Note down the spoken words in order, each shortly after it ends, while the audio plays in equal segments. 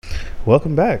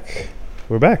Welcome back.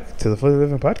 We're back to the Fully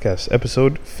Living Podcast,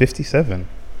 episode 57.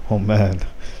 Oh man,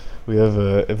 we have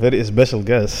a very special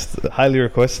guest, highly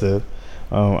requested.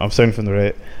 I'm starting from the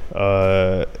right.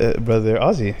 Brother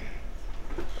Ozzy.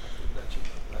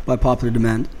 By popular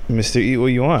demand. Mr. Eat What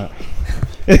You Want.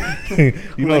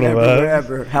 You know the vibe.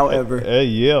 Wherever, however.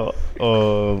 Yeah.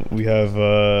 We have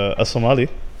a Somali.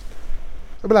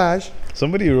 Oblige.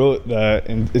 Somebody wrote that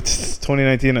it's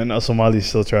 2019 and a Somali is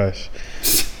still trash.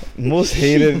 Most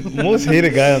hated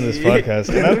guy on this podcast.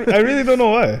 And I really don't know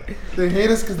why. They hate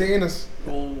us because they ain't us.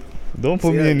 Don't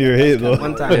put me in your hate though.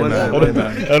 One time. I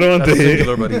don't want the hate.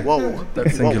 Singular, buddy. Whoa.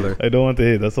 That's singular. I don't want the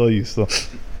hate. That's all you still.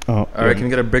 All right, can we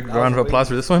get a big round of applause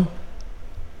for this one?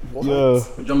 Yeah.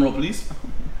 Drum roll, please.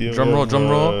 Yeah, Drum roll.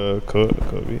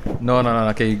 Kobe. No.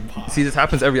 Okay, see, this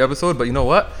happens every episode, but you know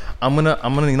what? I'm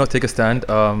gonna take a stand.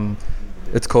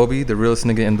 It's Kobe, the realest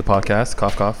nigga in the podcast.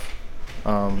 Cough, cough.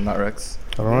 Not Rex.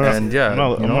 And yeah, I'm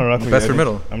not rocking best your for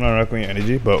middle. I'm not rocking your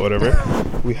energy, but whatever.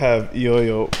 We have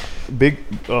yo big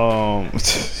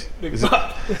is it-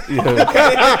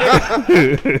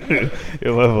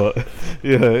 yeah, my fault.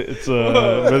 Yeah, it's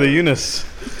brother Eunice,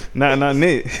 not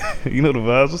Nate. You know the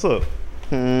vibes. What's up?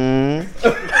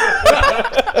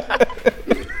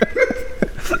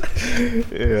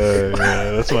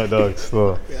 Yeah, that's my dog.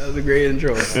 So Yeah, that was a great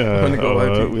intro.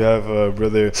 yeah, we have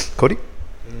brother Cody.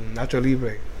 Nacho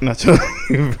Libre. Nacho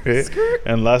Libre.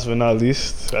 And last but not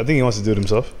least, I think he wants to do it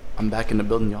himself. I'm back in the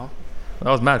building, y'all. That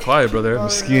was mad quiet, brother.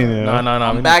 Skiing, yeah. Nah.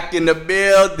 I'm back in the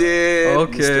building.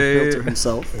 Okay. Mr. Filter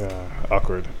himself. Yeah,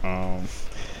 awkward.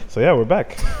 So yeah, we're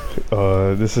back.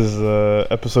 This is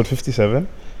episode 57.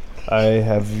 I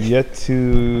have yet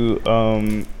to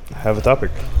have a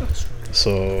topic.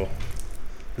 So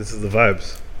this is the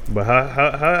vibes. But how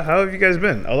have you guys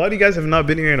been? A lot of you guys have not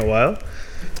been here in a while.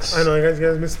 I know, you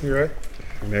guys missed me, right?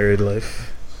 Married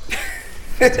life.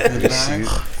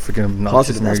 Freaking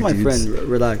obnoxious Positive. That's married my dudes. friend.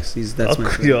 Relax. That's my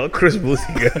friend. Yo, Chris both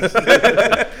you guys.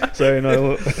 Sorry,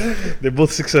 no, they're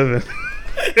both 6'7".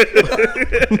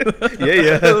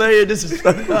 yeah. Hilarious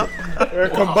disrespect. We're a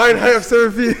combined height of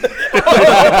 7 feet.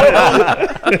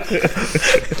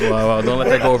 Wow, don't let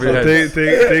that go over your head.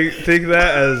 Take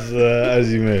that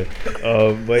as you may.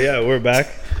 But yeah, we're back.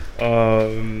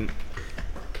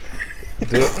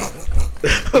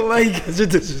 Why you guys are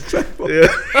disrespectful? Yeah.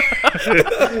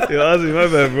 Yo, Ozzy, my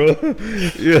bad, bro.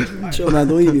 Yeah. Chill, man.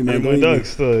 Don't eat me, Yeah, man. my Don't eat dog me.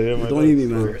 still. Yeah, my Don't dog eat me,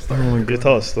 still. man. You're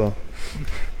tall still.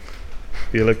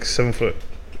 You're like 7 foot.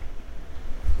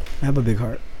 I have a big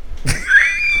heart.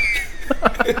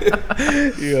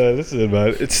 Yeah, listen,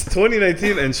 man. It's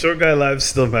 2019 and short guy lives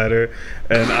still matter.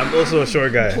 And I'm also a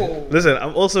short guy. Listen,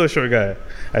 I'm also a short guy,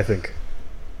 I think.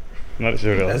 Not a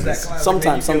short guy.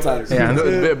 Sometimes. Yeah,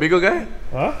 and Bagel guy?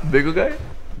 Huh? Bagel guy?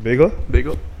 Bagel?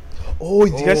 Bagel? Oh,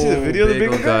 did you guys see the video of the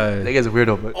bagel guy? That guy's a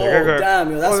weirdo, but Oh,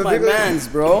 damn, yo. That's the my big one. man's,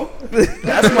 bro.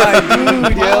 That's my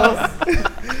dude,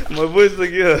 yo. My boy's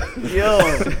like, yeah. Yo.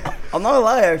 I'm not gonna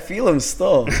lie. I feel him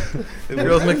still. The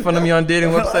girls make fun of me on dating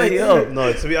websites. Yo.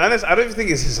 No, to be honest, I don't even think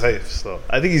it's his hype still.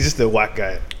 I think he's just a whack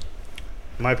guy.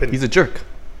 In my opinion. he's a jerk.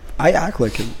 I act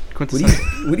like him. What do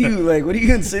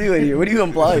you insinuate here? What do you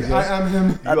imply, I yo? am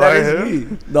him. That are is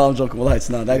him? me. No, I'm joking. Well, it's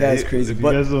not. That guy's crazy. If you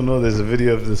But guys don't know, there's a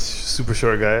video of this super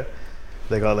short guy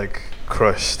that got like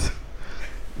crushed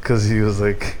because he was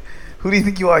like, "Who do you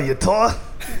think you are? You tall?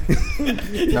 Nah.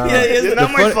 You're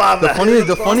not my father."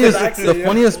 The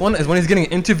funniest one is when he's getting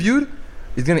interviewed.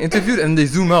 He's getting interviewed and they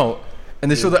zoom out and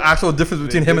they show the actual difference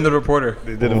between him and the reporter.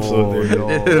 They did him so dirty.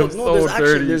 They did him so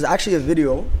dirty. there's actually a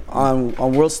video on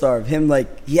WorldStar of him, like,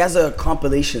 he has a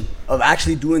compilation of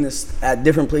actually doing this at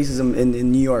different places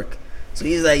in New York. So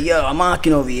he's like, yo, I'm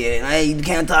mocking over here, and you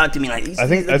can't talk to me like. He's I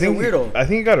think a weirdo. I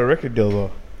think he got a record deal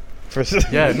though. For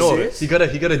Yeah, no, serious? he got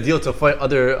a deal to fight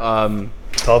other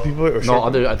tall people or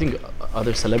short people?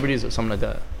 other celebrities or something like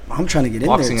that. I'm trying to get in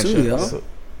Boxing there and too, shit. yo. So-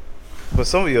 But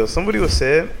somebody was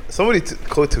saying,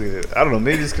 quote tweeted. I don't know,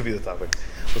 maybe this could be the topic.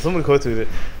 But somebody quote tweeted,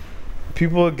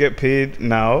 people get paid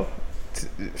now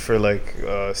for like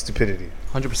stupidity.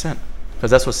 100%.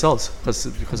 Because that's what sells.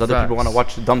 Because other people want to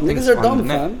watch dumb things Niggas are on dumb, the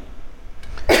net. fam.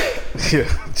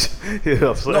 Yeah,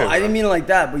 I'm sorry. No, I didn't mean it like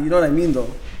that, but you know what I mean, though.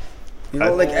 You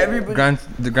know, like everybody.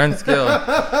 The grand scale.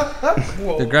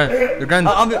 the grand.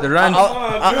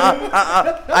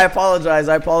 I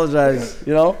apologize.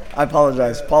 You know, I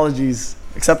apologize. Apologies.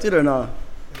 Accepted or not?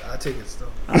 I take it still.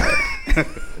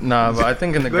 Nah, but I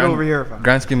think in the Good over here, fam.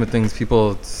 grand scheme of things,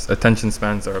 people's attention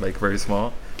spans are like very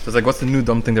small. So it's like, what's the new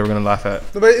dumb thing they were gonna laugh at?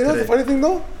 No, but you know today? the funny thing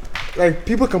though? Like,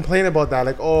 people complain about that.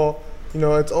 Like, oh, you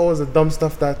know, it's always the dumb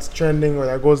stuff that's trending or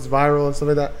that goes viral and stuff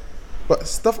like that. But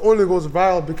stuff only goes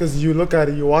viral because you look at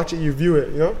it, you watch it, you view it,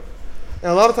 you know?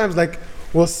 And a lot of times, like,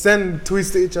 we'll send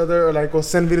tweets to each other, or like we'll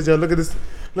send videos. Look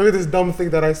at this dumb thing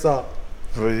that I saw.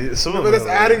 Some of But them that's are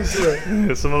adding hilarious.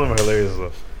 to it. Some of them are hilarious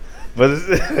though. But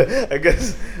I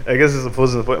guess it's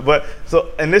opposing the point. But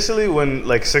so initially when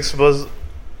like Six Buzz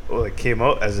like came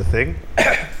out as a thing.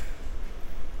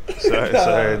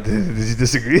 sorry. Did you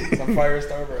disagree? Some fire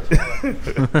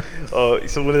Starburst. Oh,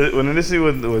 so when initially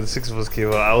when Six Buzz came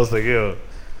out, I was like, yo,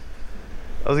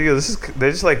 they're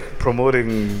just like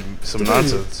promoting some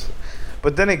nonsense.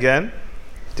 But then again,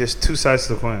 there's two sides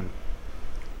to the coin.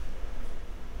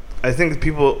 I think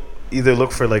people either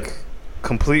look for like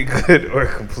complete good or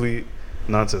complete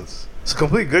nonsense. So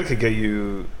complete good could get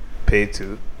you paid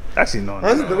too. Actually, no.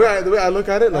 Honestly, the way I look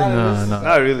at it, like No.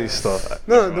 Not really stuff.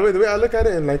 no, the way I look at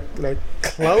it, and like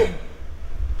clout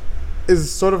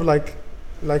is sort of like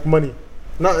money,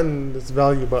 not in its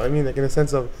value, but I mean like in a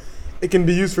sense of it can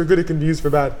be used for good, it can be used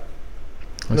for bad.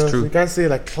 That's So true. you can't say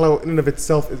like clout in and of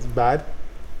itself is bad.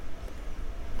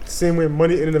 Same way,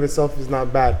 money in and of itself is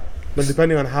not bad, but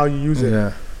depending on how you use it.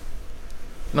 Yeah.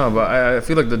 No, but I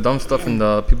feel like the dumb stuff and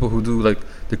the people who do like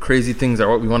the crazy things are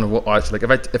what we want to watch. Like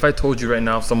if I told you right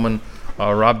now someone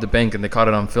robbed a bank and they caught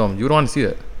it on film, you would want to see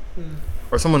it.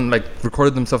 Or someone like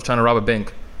recorded themselves trying to rob a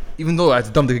bank, even though it's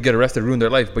dumb, they could get arrested, ruin their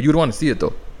life, but you would want to see it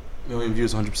though. Million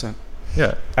views, 100%.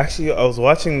 Yeah. Actually, I was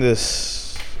watching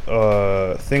this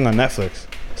thing on Netflix.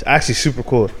 It's actually super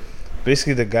cool.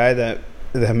 Basically, the guy that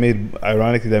made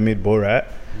Borat.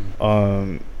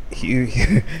 He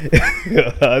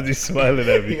how's he smiling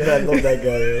at me? I love that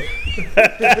guy.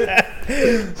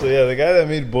 So yeah, the guy that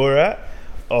made Borat,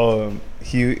 I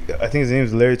think his name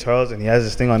is Larry Charles, and he has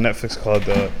this thing on Netflix called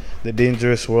The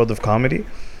Dangerous World of Comedy,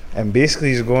 and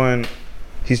basically he's going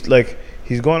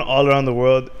all around the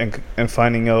world and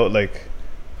finding out like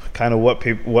kind of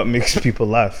what makes people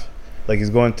laugh. Like he's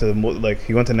going to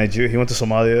he went to Nigeria, he went to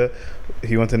Somalia,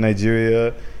 he went to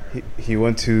Nigeria, he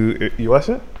went to you watch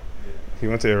it? He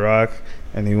went to Iraq,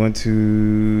 and he went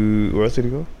to where else did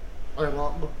he go?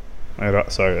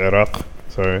 Iraq.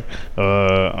 Sorry,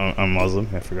 I'm Muslim.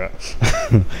 I forgot.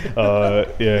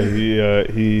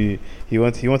 He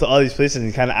went to all these places, and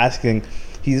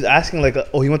he's asking like,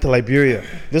 he went to Liberia.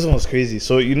 This one was crazy.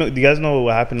 So do you guys know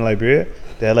what happened in Liberia?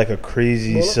 They had like a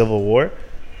crazy civil war,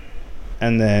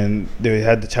 and then they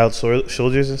had the child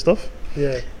soldiers and stuff.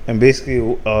 Yeah. And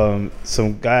basically,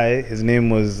 some guy, his name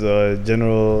was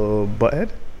General Butthead.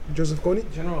 Joseph Kony.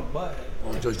 General Butt.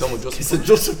 Oh, Joseph. It's a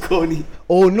Joseph Kony.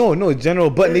 Oh no, General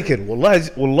Butt Naked. Wallah,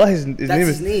 his name That's is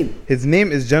his name. His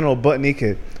name is General Butt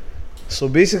Naked. So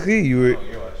basically, you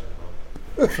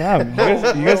were. Fam, you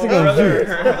guys think I'm Jew?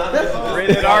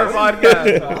 Rated R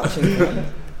podcast.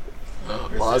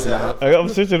 I'm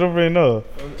searching up right now.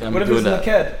 Can't What be if it's doing that.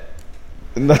 Naked?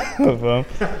 No, fam.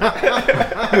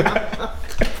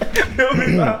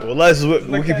 Wallah, this is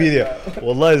Wikipedia.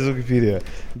 Wallah, this is Wikipedia.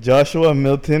 Joshua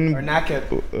Milton. Or Naked?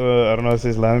 I don't know how to say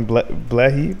his last name.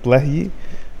 Blahi.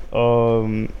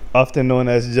 Often known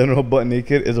as General Butt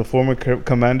Naked, is a former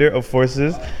commander of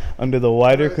forces under the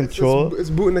wider control. It's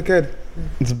booting the kid.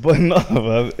 It's button off.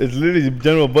 It's literally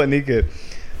General Butt Naked.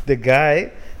 The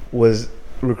guy was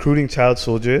recruiting child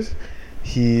soldiers.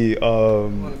 He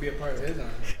Want to be a part of his army?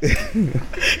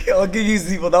 I'll give you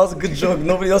people. That was a good joke.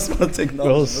 Nobody else wants to that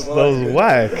acknowledge was, it. that was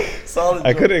whack. Solid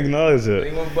I joke. couldn't acknowledge it,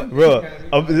 Anyone but bro.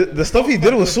 The stuff he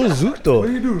did was so zook though. What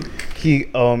do you do?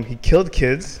 He killed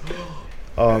kids.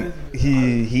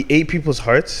 He ate people's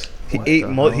hearts. He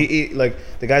ate like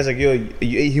the guy's like, yo,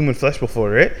 you ate human flesh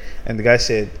before, right? And the guy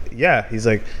said, yeah. He's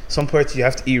like, some parts you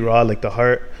have to eat raw, like the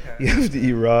heart. You have to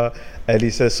eat raw. And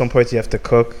he says some parts you have to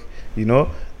cook, you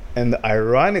know. And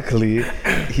ironically,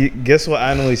 guess what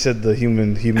animal he said the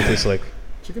human tastes like?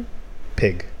 Chicken?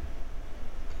 Pig.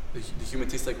 The human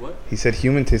tastes like what? He said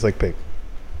human tastes like pig.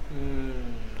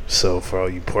 So for all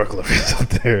you pork lovers out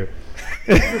there.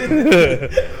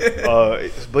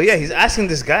 But yeah, he's asking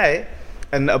this guy,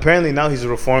 and apparently now he's a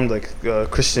reformed like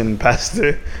Christian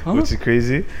pastor, which is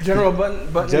crazy. General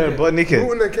Butt General Butt Naked.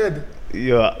 Booting the kid.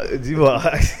 Yo,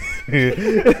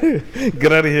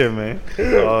 get out of here, man.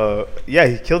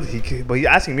 Yeah, but he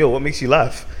asked him, yo, what makes you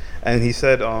laugh? And he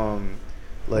said,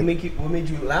 What made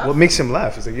you laugh? what makes him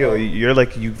laugh? He's like, yo,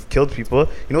 you've killed people.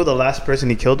 You know what the last person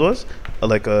he killed was?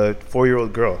 Like a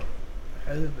 4-year-old girl.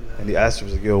 And he asked him,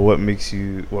 like, yo, what makes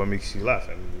you laugh?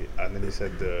 And then he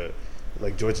said,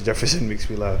 like George Jefferson makes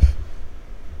me laugh.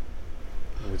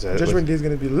 Judgment Day is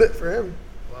gonna be lit for him.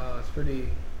 Wow, it's pretty.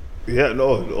 Yeah,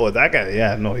 no, that guy.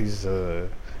 Yeah, no, he's a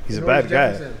bad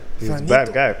guy. Jefferson. He's a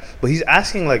bad guy. But he's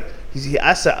asking like he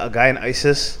asked a guy in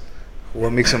ISIS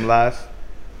what makes him laugh.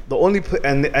 the only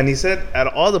and he said at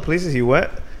all the places he went,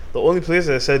 the only place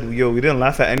that said, "Yo, we didn't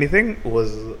laugh at anything," was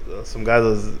some guy that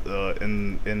was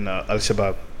in Al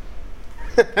Shabaab.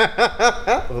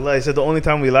 Wallah, he said the only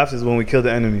time we laughed is when we killed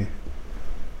the enemy.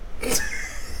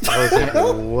 I was like,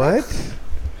 what?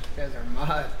 You guys are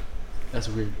mad. That's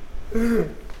weird.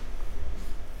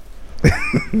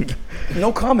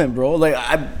 No comment, bro. Like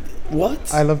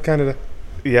what? I love Canada.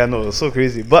 Yeah, no, it's so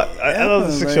crazy. But I love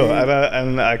the sick man. show,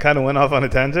 and I kind of went off on a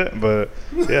tangent. But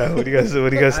yeah, what do you guys I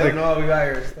don't think? know how we got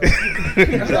here.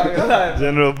 Still.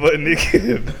 General butt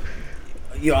naked.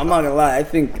 Yo, I'm not gonna lie. I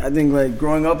think like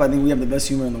growing up, I think we have the best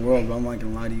humor in the world. But I'm not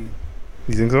gonna lie to you.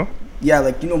 You think so? Yeah,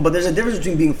 like but there's a difference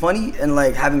between being funny and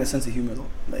like having a sense of humor, though.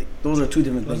 Like those are two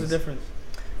different What's things. the difference?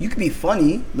 You could be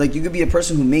funny, like you could be a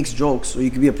person who makes jokes, or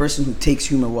you could be a person who takes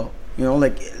humor well. You know,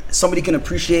 like somebody can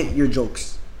appreciate your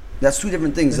jokes. That's two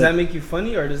different things. Does Like, that make you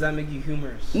funny or does that make you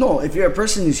humorous? no, if you're a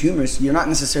person who's humorous, you're not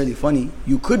necessarily funny.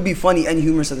 You could be funny and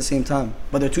humorous at the same time,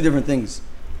 but they're two different things.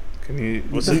 Can you?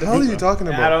 What's What the the hell are you difference? talking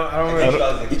I about? don't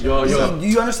really. Do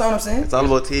you understand what I'm saying? It's all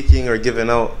about taking or giving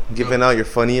out. Giving out, you're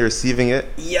funny, receiving it.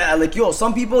 Yeah, like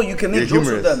some people you can make You're jokes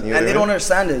with humorous, them, you know and they what I don't mean?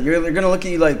 understand it. They're gonna look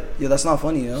at you like, yeah, that's not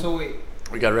funny, you know. So wait,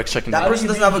 We got Rex checking That that. person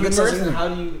how do you doesn't have a be good sense of humorous and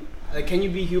humor. how do you like? Can you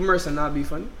be humorous and not be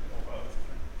funny?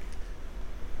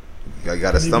 I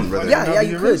got a stump, brother. Yeah, Not yeah, be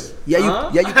you could. humorous? Yeah, you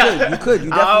Huh? yeah, you could. You could. You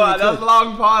That's definitely a could.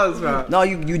 long pause, man. No,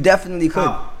 you definitely could.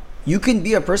 How? You can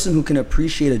be a person who can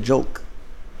appreciate a joke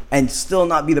and still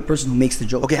not be the person who makes the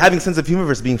joke. Okay, having sense of humor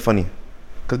versus being funny.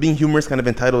 Because being humorous kind of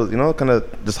entitled, kind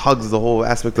of just hugs the whole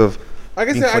aspect of. I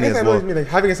guess Being funny I as know well. what you mean. Like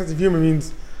having a sense of humor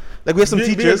means Like we have some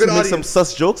Being a teachers good who make some audience.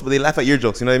 sus jokes, but they laugh at your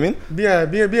jokes. You know what I mean?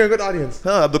 being a good audience.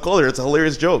 Abdul Qadir, it's a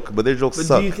hilarious joke, but their jokes But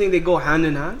suck. do you think they go hand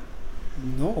in hand?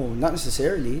 No, not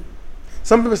necessarily.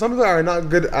 Some people are not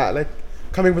good at like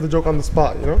coming with a joke on the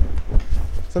spot. You know.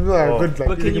 Some people are Oh. good like.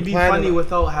 But can you be plan funny it.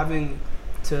 without having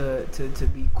to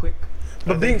be quick?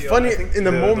 But being funny in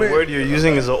the moment. The word you're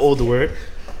using is an old word.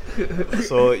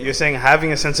 So you're saying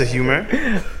having a sense of humor.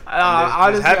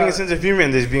 There's having a sense of humor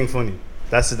and there's being funny.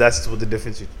 That's what the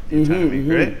difference you're trying to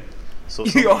make, right? So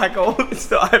Yo, I go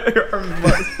still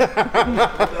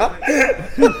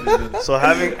so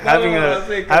having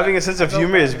having a sense of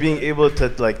humor is being able to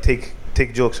like take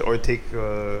jokes or take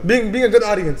being a good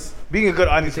audience. being a good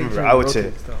audience member. I would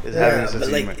say is having a sense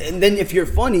But of humor. and then if you're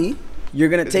funny, you're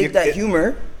gonna take that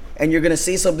humor and you're gonna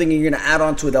say something and you're gonna add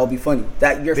on to it that'll be funny.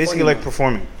 That you're Basically, funny like now.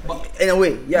 performing. In a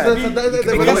way, yeah.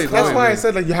 That's why I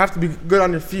said like you have to be good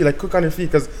on your feet, like quick on your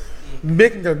feet, because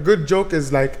making a good joke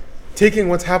is like taking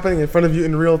what's happening in front of you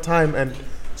in real time and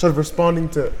sort of responding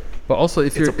to it. But also, if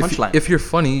It's you're a punchline. if you're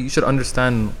funny, you should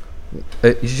understand.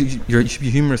 You should be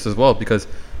humorous as well because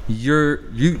you're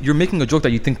making a joke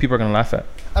that you think people are gonna laugh at.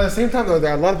 At the same time, though,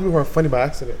 there are a lot of people who are funny by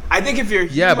accident. I think if you're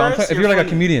humorous, Yeah, but I'm saying, if you're like a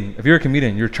funny.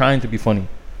 comedian, you're trying to be funny.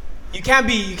 You can't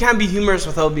be humorous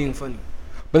without being funny.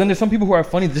 But then there's some people who are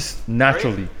funny just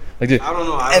naturally. Like they, I don't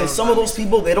know. And some of those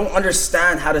people, they don't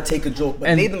understand how to take a joke, but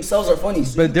And- they themselves are funny.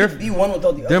 So but you they're- can be one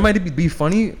without the there other. might be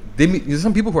funny. There's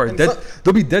some people who are And dead. so-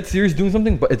 They'll be dead serious doing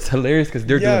something, but it's hilarious because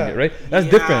they're Yeah. doing it, right? That's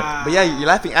different. But yeah, you're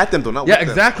laughing at them though, not Yeah, with them.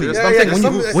 exactly. There's That's what I'm yeah,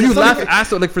 saying. some- When you some- laugh some-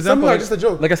 at, like for some example, are just a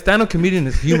joke. like a stand-up comedian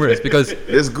is humorous because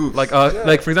There's goofs.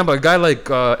 like for example, a guy like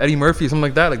Eddie Murphy, something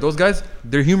like that. Like those guys,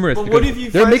 they're humorous. But because what if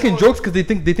you they're find making someone- jokes because they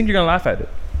think you're gonna laugh at it.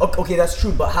 Okay, that's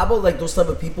true. But how about like those type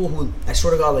of people who, I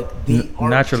swear to God, like they are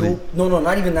Naturally. joke- No,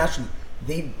 not even naturally.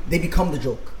 They become the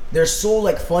joke. They're so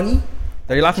like funny.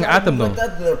 That you're laughing at them though. Like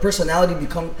that, their personality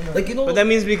become like But that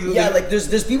means because yeah, like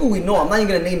there's people we know. I'm not even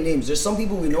gonna name names. There's some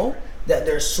people we know that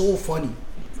they're so funny.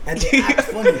 And they act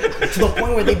funny to the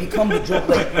point where they become the joke.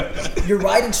 Like you're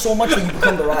riding so much that you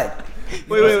become the ride.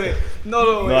 wait.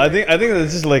 No, No, I think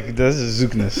that's just like that's just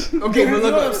zookness. Okay, You but know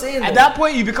look, what I'm saying, at though? that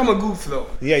point you become a goof though.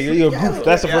 Yeah, you're a goof.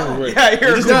 That's the perfect word. Yeah,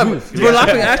 you're a Just goof. We're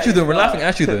laughing at you then. We're laughing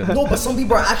at you then. No, but some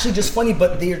people are actually just funny,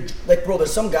 but they're like, bro.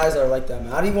 There's some guys that are like that,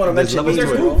 man. I don't even want to mention levels names,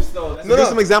 to it. bro. Goofs though. That's- No, Give no.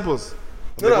 some examples.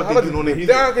 No, Like no, what how they about do, no name.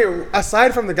 there are, okay,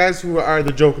 aside from the guys who are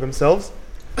the joke themselves,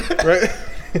 right?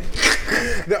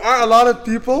 There are a lot of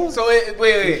people So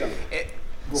wait.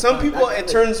 Some people it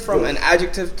turns from an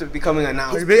adjective to becoming a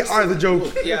noun. like they are the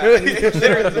joke. Yeah,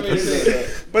 literally.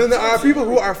 But then there are people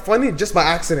who are funny just by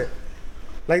accident.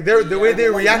 Like the way they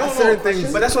react to certain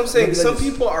things. But that's what I'm saying. Some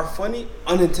people are funny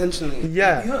unintentionally.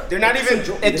 Yeah. They're not even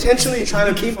intentionally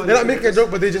trying to be funny. They're not making a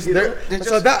joke, but they're They're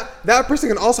so just- that person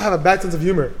can also have a bad sense of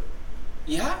humor.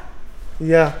 Yeah.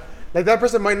 Yeah. Like that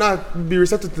person might not be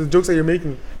receptive to the jokes that you're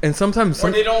making. And sometimes Or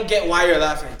they don't get why you're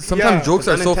laughing. sometimes Yeah, jokes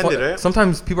it's are so unintended, funny. right?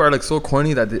 Sometimes people are like so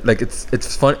corny that like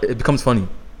it's fun. It becomes funny.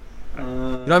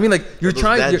 what I mean? Like you're Those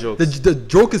trying. bad The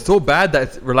joke is so bad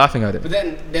that we're laughing at it. But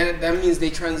then that means they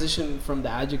transition from the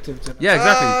adjective to. Yeah,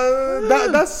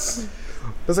 exactly.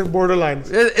 That's like borderline.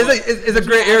 It's a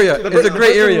gray area. The It's a person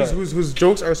gray area. Whose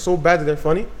jokes are so bad that they're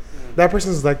funny. That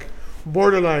person's like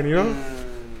borderline, you know?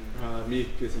 Me.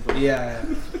 Yeah.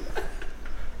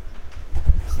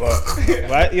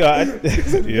 But,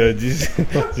 Jesus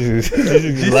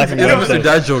is laughing It's at Mr. himself.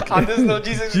 Dad joke. On this note,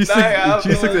 Jesus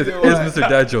G6 is Mr.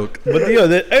 Dad joke. But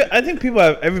I think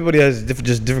everybody has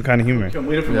just different kind of humor. I'm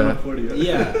waiting for Yeah. 140.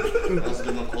 Yeah.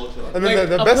 And Like, then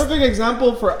the a best. perfect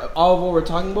example for all of what we're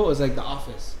talking about is like The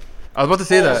Office. I was about to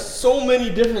say that. So many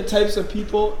different types of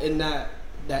people in that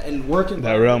in work That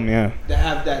environment realm, yeah. that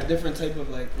have that different type of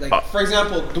like for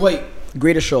example, Dwight.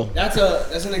 Greatest show. That's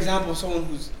an example of someone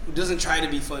who doesn't try to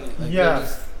be funny. Like, Yeah. they're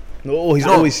just- No, he's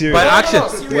always serious. By action.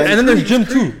 serious. And then there's Jim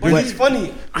too. But he's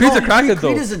funny. Creed's a crackhead though.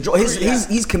 Creed is a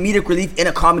he's comedic relief in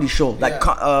a comedy show like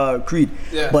Creed.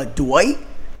 Yeah. But Dwight,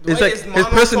 It's Dwight like is his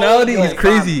personality. He's monotone,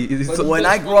 crazy. like, He's but so- when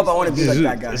I grow up, I want to be like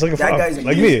that guy. It's like a that fob. guy's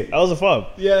Like me, I was a fob.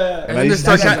 Yeah. And I then used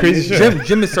there's to do some crazy shit.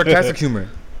 Jim is sarcastic humor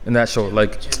in that show.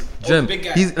 Like Jim, big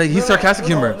guy. he's sarcastic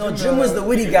humor. No, Jim was the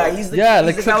witty guy. He's the Yeah, he's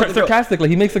like the guy with the joke. sarcastic. Like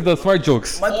he makes like the smart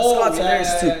jokes. Michael Scott's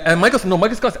hilarious too. And Michael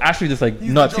Scott's actually just like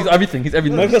nuts. He's everything. He's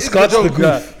everything. Michael Scott's the goof.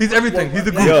 Yeah, he's everything. He's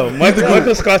the goof. Yo,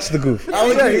 Michael Scott's the goof.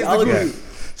 I'll agree. I'll agree.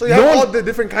 So you have all the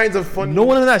different kinds of fun. No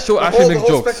one in that show the actually whole, makes the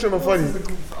whole jokes. spectrum of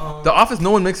funny. The Office,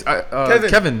 no one makes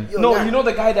Kevin. No, you know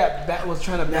the guy that was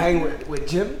trying to bang with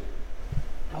Jim?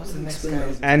 That was the next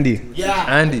guy. Andy. Yeah.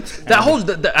 Andy. That whole,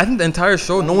 I think the entire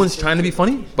show, no one's trying to be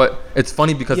funny, but it's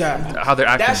funny because Yeah. how they're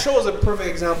acting. That show is a perfect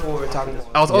example of what we're talking about.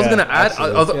 I was also Yeah, gonna add,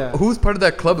 Yeah. who's part of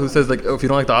that club who says like, oh, if you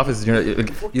don't like The Office,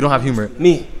 you don't have humor.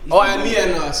 Me. Oh, and me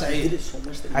and Saeed.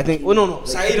 I think. Oh no.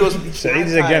 Saeed was. Saeed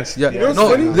is against. Yeah, know what's no.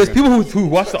 funny? There's people who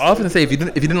watch The Office and say if you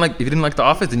didn't like The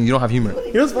Office, then you don't have humor.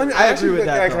 You know what's funny? I actually agree with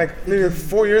that, Like, though. like maybe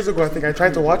 4 years ago, I think I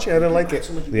tried to watch it. I didn't like it.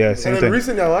 Yeah, same And then thing.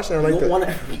 recently I watched it. I liked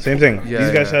it. Same thing. Yeah,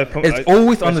 These guys yeah. have. It's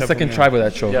always on the second try with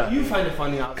that show. Yeah. You find it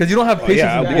funny, Because you don't have patience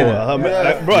Yeah, in the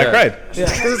beginning. bro, I Yeah. cried. I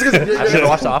should have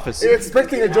watched The Office. You're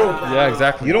expecting a joke. Yeah,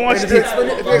 exactly. You don't watch If you TV.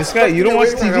 expect- if you're This guy, you don't watch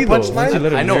expecting a TV wave, though. like a punchline.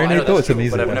 Let it I know marinate though, that's it's true,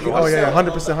 amazing. but I've never Oh watched yeah, it.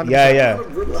 100%. Yeah, yeah.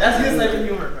 That's his type of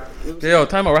humor, bro. Yo,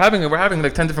 time out. We're having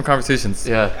like 10 different conversations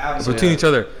Yeah. between each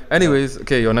other. Anyways,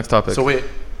 okay, yo, next topic. So wait.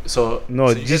 So No,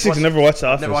 so you guys G6 watched- never watched The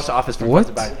Office. Never watched The Office from What?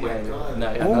 front to back. Yeah,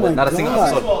 yeah. Oh not, my not a single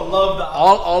God. episode. Love the.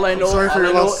 All I know, sorry for all your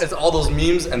I know loss. is all those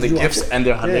memes and the gifs, and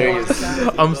they're hilarious.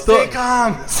 I'm still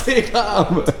Stay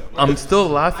calm. I'm still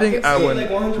laughing at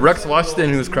when Rex watched it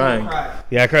and he was crying.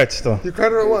 Yeah, I cried still. You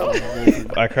cried or what?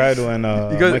 I cried when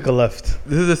guys- Michael left.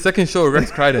 This is the second show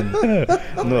Rex cried in.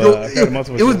 No, I cried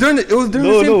multiple It was times. during the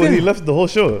No, same when he thing. left the whole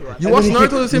show. You watched Naruto at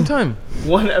the same time.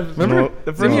 One episode. Remember? No,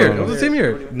 the same no, year. no. It was the same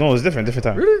year. No, it was different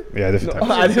time. Really? Yeah, different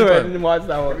time. I didn't watch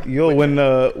that one. Yo, when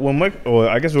Mike, oh,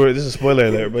 I guess this is a spoiler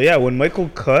alert, but yeah, when Michael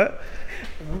cut,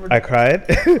 I cried,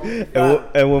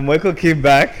 and when Michael came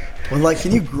back, Well, like,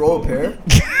 can you grow a pair?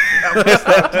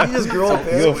 Can you just grow a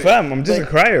pair? yo, fam, I'm just a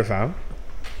crier, fam.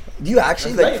 Do you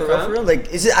actually like for real? Like,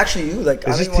 is it actually you? Like, It's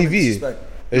I just don't even wanna TV. disrespect.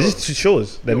 It's just two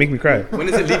shows that make me cry. When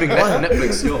is it leaving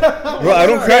Netflix? Yo. Bro, I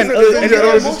don't cry in any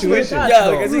other situation. Yeah,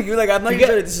 like I think you're like, I'm not even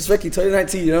trying to disrespect you.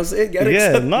 2019, you know what I'm saying? Get it? Yeah,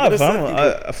 Accept- nah, get fam.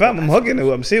 accepted. Fam, I'm hugging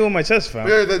it. I'm saying it with my chest, fam.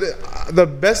 Yeah, the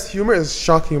best humor is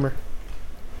shock humor.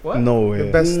 No way.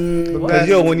 The best. The Because best.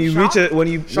 yo, when you reach it, when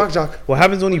you Shock jock. what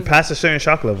happens when you pass a certain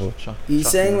shock level, He's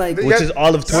saying like, which is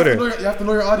all of Twitter, You have to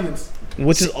know your audience.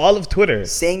 which is all of Twitter.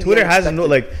 Saying Twitter the has no unexpected.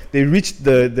 like they reached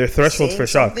their thresholds saying for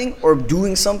shock. something or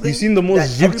doing something. You've seen the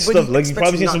most that zooked everybody stuff. Like you expects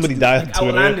probably seen not somebody to. die on Twitter.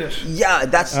 Outlandish. Yeah,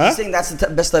 that's Huh? he's saying that's the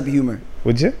best type of humor.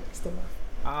 Would you?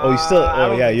 Oh, you still?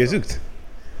 Oh yeah, you're zooked.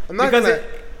 I'm not Because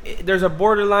gonna. there's a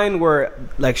borderline where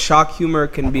like shock humor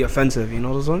can be offensive. You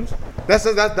know those ones? That's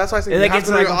why I say you Like have it's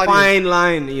to know like your a audience. fine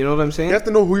line. You know what I'm You saying? have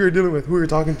to know who you're dealing with, who you're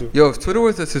talking to. Yo, if Twitter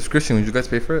was a subscription, would you guys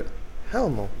pay for it? Hell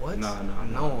no. What?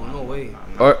 No way.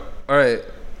 Or all right.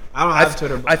 I don't have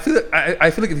Twitter. But I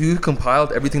feel like if you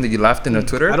compiled everything that you laughed in on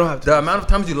Twitter, I don't have the Twitter. amount of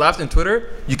times you laughed in Twitter,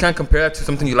 you can't compare that to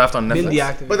something you laughed on been Netflix.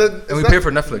 deactivated. But then And it's we not, pay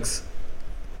for Netflix.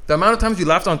 The amount of times you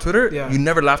laughed on Twitter, Yeah. you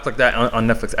never laughed like that on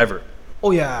Netflix ever.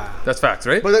 oh yeah. That's facts,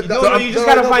 right? but that, No, that- no, you just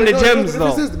gotta find but the you know gems,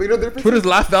 difference though. is- But you know the difference. Twitter's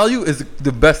laugh value is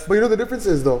the best. But you know the difference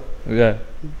is though. Yeah.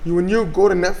 When you go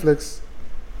to Netflix,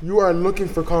 you are looking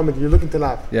for comedy. You're looking to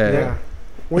laugh. Yeah.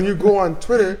 When you go on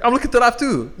Twitter, I'm looking to laugh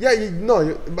too. yeah,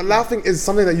 but laughing is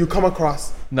something that you come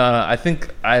across. No, I think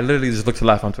I literally just look to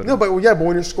laugh on Twitter. No, but when you're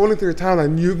scrolling through your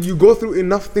timeline, you go through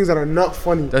enough things that are not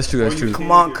funny. That's true. That's true.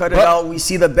 Come on, cut it But- out. We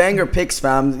see the banger pics,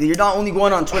 fam. You're not only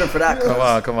going on Twitter for that.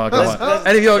 Come on. Let's-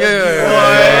 Anyway, okay.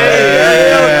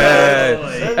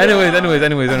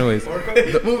 Anyways.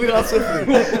 Moving on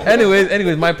swiftly.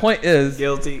 anyways, my point is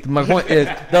Guilty.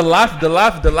 the laugh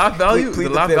value, Plead the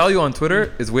the laugh fifth. value on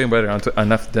Twitter is way better than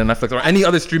Netflix or any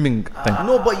other streaming thing.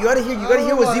 No, but you gotta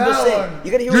hear what Zebo's saying.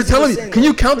 You gotta hear You're what telling Zebo's me? saying. Can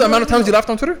you count the amount of times you laughed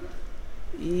on Twitter?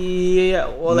 Yeah,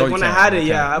 well, No, like you when I can't. had You it,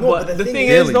 yeah. No, but but the the thing thing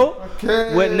is, is- though,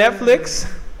 with Netflix,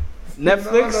 No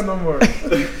more.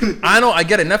 I know, I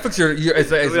get it. Netflix,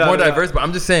 it's Yeah, more yeah. diverse, but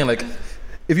I'm just saying, like,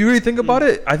 if you really think about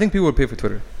it, I think people would pay for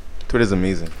Twitter. Twitter's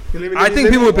amazing. I think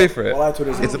people would pay for it. Well,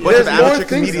 Twitter's It's a bunch of There's more amateur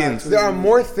things. comedians. There are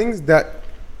more things that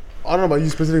I don't know about you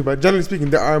specifically, but generally speaking,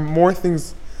 there are more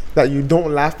things that you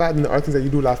don't laugh at than there are things that you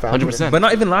do laugh at. 100%. But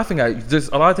not even laughing at. There's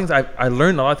a lot of things I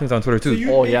learned a lot of things on Twitter too.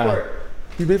 Oh yeah.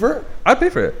 You pay for it? I'd pay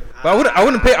for it, but I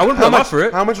wouldn't pay a lot for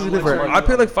it. How much would you pay for it? I'd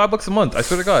pay like $5 a month. I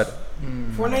swear to God.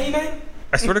 $4.99,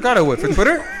 I swear to God, I would for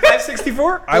Twitter.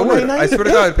 $5.64. I would. I swear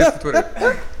to God, I'd pay for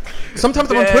Twitter.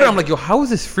 Sometimes I'm on Twitter. I'm like, yo, how is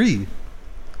this free?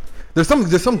 There's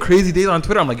some crazy days on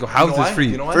Twitter. I'm like, yo, how is this free?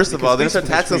 You know why? First of all, they Because start Facebook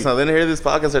is taxing us free. now. They didn't hear this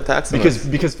podcast are taxing Because us.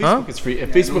 because Huh? Facebook is free.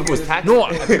 If Facebook was taxed, No,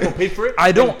 and people paid for it.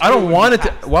 I don't want it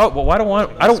to. Why don't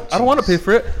want? I don't want to pay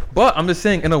for it. But I'm just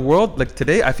saying, in a world like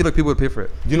today, I feel like people would pay for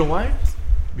it. You know why?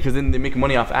 Because then they make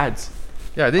money off ads.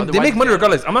 Yeah, they Otherwise, make money yeah.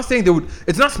 regardless. I'm not saying they would.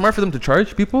 It's not smart for them to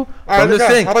charge people. But Alright, I'm just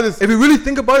okay, saying, how about this? if you really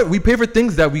think about it, we pay for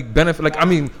things that we benefit. Like, I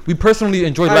mean, we personally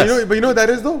enjoy less. But you know what that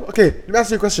is though? Okay, let me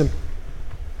ask you a question.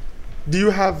 Do you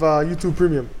have YouTube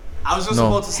Premium? I was just No.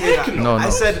 about to say that. No, I no.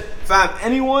 said, fam,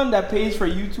 anyone that pays for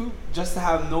YouTube just to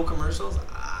have no commercials,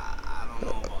 I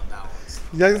don't know about that one.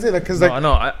 Yeah, I can say like, cause No, like,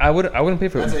 no, I wouldn't pay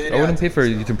for it. That's it, I wouldn't yeah. pay for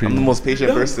YouTube I'm the Premium. most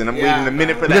patient person. I'm Yeah. waiting a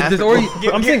minute for Because that. there's already.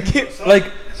 I'm saying, like,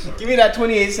 Give me that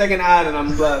 28-second ad and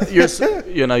I'm blessed.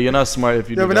 You're not smart if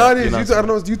you yeah, do but that. nowadays You're not YouTube, I don't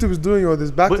know what YouTube is doing. Or there's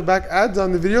back-to-back ads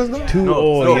on the videos now.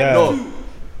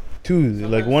 Two,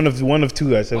 like one of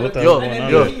two. I said, what the Yo, hell And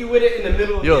going then on? they hit you with it in the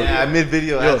middle. Yo. Yeah,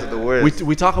 mid-video ads are the worst.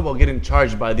 We talk about getting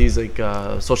charged by these like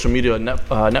social media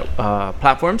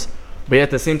platforms, but yet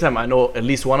at the same time, I know at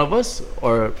least one of us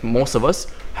or most of us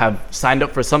have signed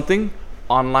up for something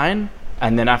online,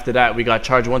 and then after that we got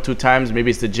charged 1-2 times. Maybe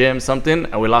it's the gym, something,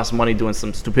 and we lost money doing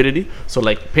some stupidity. So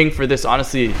like paying for this,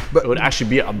 honestly, it would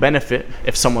actually be a benefit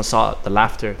if someone saw the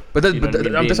laughter. but You know what I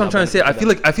mean? that's what I'm trying to say. I feel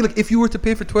like if you were to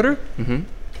pay for Twitter,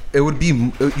 it would be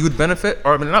you would benefit,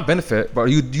 or I mean not benefit, but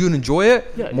you'd enjoy it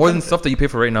Yeah, more than stuff that you pay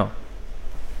for right now.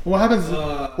 What happens?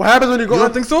 What happens when you go? You on,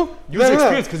 don't think so? User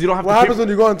experience, because you don't have What to. happens when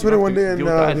you go on Twitter don't one have to day and deal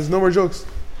with ads. there's no more jokes?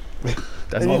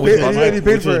 That's And what you we pay- and you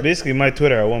paid Which for was it. basically my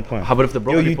Twitter at one point. How about if the Yo,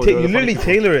 broke you people? literally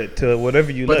tailor it to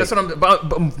whatever you But like. that's what I'm.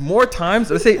 But more times,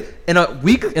 let's say in a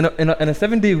week, in a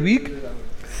 7-day week,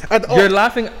 At, you're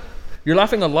laughing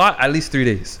a lot at least 3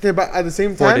 days. okay, but at the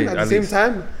same 4 time, days, at the at same least.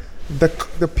 time,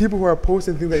 the people who are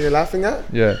posting things that you're laughing at,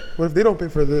 Yeah. what if they don't pay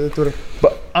for the Twitter?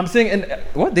 But I'm saying, and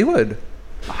what they would.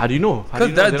 How do you know? How do you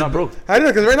know Because they're not broke? I don't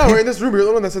know, because right now we're in this room. You're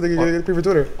the one that said they get paid for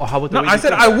Twitter. Or how about the No, way I you said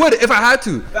think? I would if I had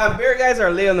to. Fam, bear guys are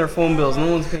late on their phone bills.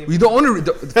 No one's paying. The only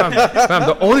reason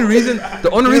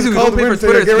we don't pay for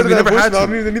Twitter is because we never had to.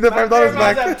 They need that $5 Bear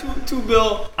guys back. have two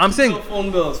bill. I'm saying-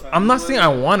 phone bills. Fam. I'm not saying I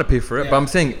want to pay for it, but I'm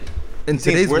saying in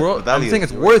saying today's it's worth world, the value. I'm saying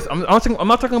it's worth. I'm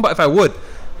not talking about if I would.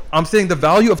 I'm saying the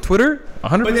value of Twitter,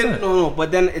 100%. But then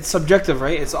but then it's subjective,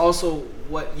 right? It's also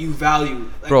what you value,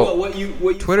 like Bro, what you.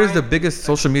 Twitter is the find- biggest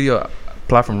social media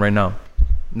platform right now.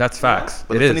 And that's facts.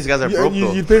 But It the funny is. guys are broke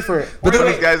though. You'd pay for it. But,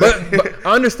 These guys but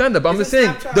I understand that. But I'm just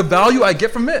saying the value I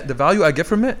get from it. The value I get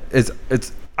from it is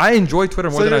it's. I enjoy Twitter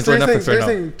more than I enjoy Netflix you're right now.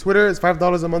 saying Twitter is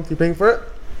 $5 a month. You're paying for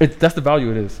it, That's the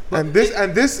value it is. and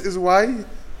this is why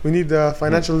we need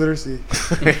financial literacy.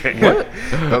 What?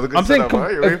 That was a good I'm saying setup, huh?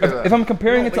 You're ready for that. if I'm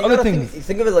comparing it But to you other gotta things.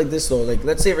 Think of it like this though. Like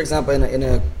let's say for example in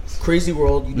a crazy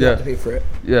world you do Yeah. have to pay for it.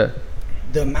 Yeah.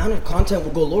 The amount of content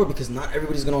will go lower because not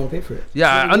everybody's gonna want to pay for it. Yeah, So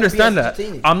it I won't be understand as that.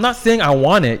 entertaining. I'm not saying I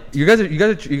want it. You guys are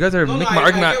No, making I- my I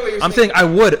argument. get what you're I'm saying. saying I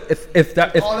would if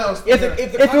that if all that was If Twitter. the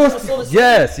if it content was still the same,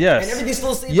 yes and yes everything's still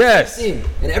the same, Yes. same,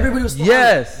 and everybody was still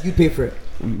Yes. on it, you'd pay for it.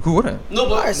 who wouldn't? No,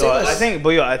 but Alright, say No, less. I think, but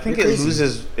yo, I think You're it crazy.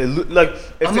 loses. Like,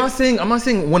 if I'm not saying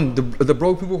when the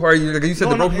broke people who are like you said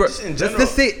No, the broke no, people. just in Let's general.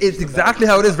 just say it's exactly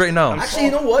how it is right now. Actually,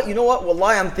 you know what?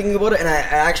 Wallahi, I'm thinking about it, and I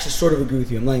actually sort of agree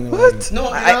with you. I'm not even gonna lie What? to you.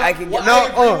 no, I can what get I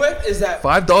agree with is that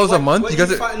 $5 a month, What you guys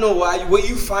you are- find, no, what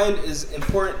you find is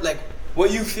important. Like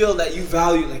what you feel that you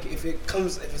value. Like if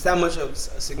it's that much of a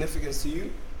significance to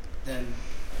you, then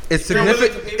It's You're willing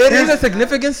significant. to pay It for is it? a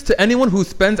significance to anyone who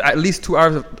spends at least 2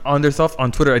 hours on themselves on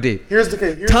Twitter a day. Here's the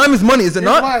case. Time is money, is it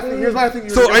not? Here's why I think.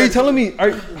 So are you telling me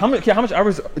how much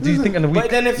hours do you think in a week? but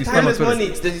then if you time spend on is Twitter? money,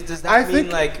 does that I mean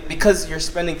think- like because you're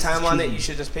spending time on it, you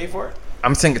should just pay for it?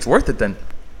 I'm saying it's worth it then.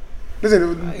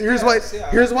 Listen, here's why. guess, yeah.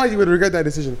 Here's why you would regret that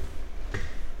decision.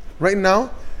 Right now,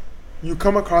 you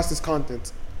come across this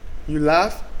content, you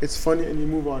laugh, it's funny, and you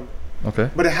move on. Okay.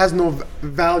 But it has no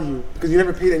value because you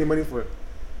never paid any money for it.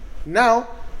 Now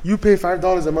you pay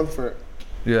 $5 a month for it.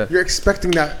 Yeah. You're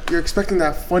expecting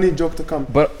that funny joke to come.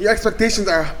 But Your expectations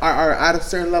are at a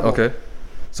certain level. okay.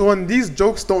 So when these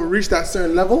jokes don't reach that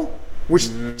certain level, which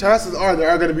chances are there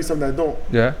are going to be some that don't,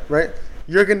 Yeah. right?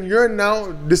 You're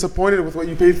now disappointed with what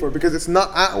you paid for because it's not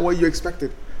at what you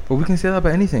expected. But we can say that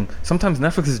about anything. Sometimes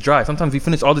Netflix is dry. Sometimes we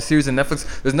finish all the series on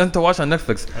Netflix. There's nothing to watch on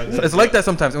Netflix. It's like that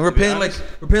sometimes. And we're paying like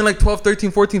 12,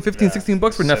 13, 14, 15, 16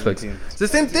 bucks for Netflix. 17. It's the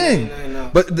same thing. I know.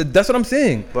 But that's what I'm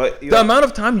saying. But The amount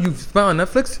of time you've spent on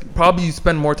Netflix, probably you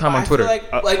spend more time on I Twitter.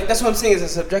 feel like that's what I'm saying is a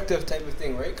subjective type of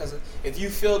thing, right? Because if you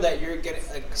feel that you're getting,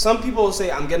 like, some people will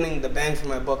say I'm getting the bang for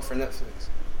my buck for Netflix,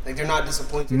 like they're not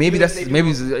disappointed. Maybe Even if that's they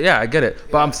do- yeah, I get it.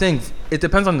 But Yeah. I'm saying it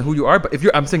depends on who you are. But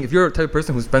I'm saying if you're a type of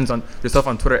person who spends on yourself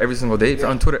on Twitter every single day, if you're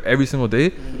on Twitter every single day,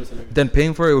 then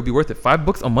paying for it would be worth it.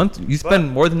 $5 a month, you spend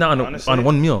more than that on honestly-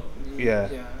 one meal. Yeah.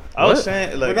 Yeah. I was What? saying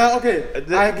But like. now, okay,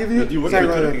 I give you. Sorry,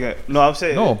 go ahead. Yeah. No, I'm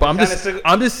saying. No, but it kinda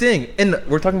I'm just saying. And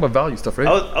we're talking about value stuff, right?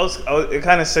 it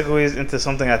kind of segues into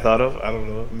something I thought of. I don't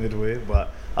know, midway,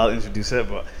 but I'll introduce it.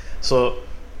 But so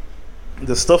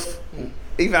the stuff,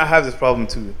 even I have this problem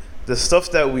too. The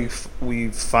stuff that we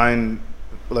find,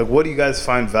 like, what do you guys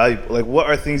find valuable? Like, what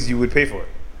are things you would pay for,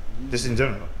 just in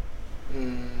general?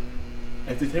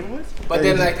 Entertainment wise? But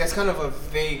then, like, that's kind of a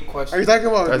vague question. Are you talking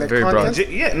about That's like very broad. content?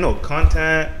 Yeah, no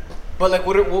content. But like,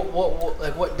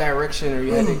 what direction are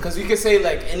you heading? Because you could say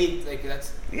like any, like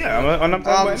that's Yeah, I'm talking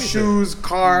about anything. Shoes,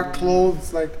 car,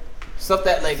 clothes, like stuff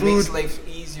that like makes Food. life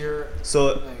easier.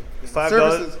 So Like,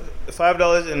 services.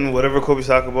 $5 in whatever Kobe's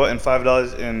talking about, and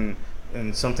 $5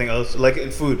 in something else, like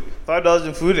in food. $5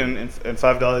 in food and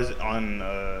 $5 on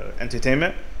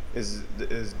entertainment is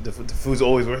the food's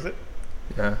always worth it.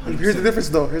 Yeah. Here's the difference,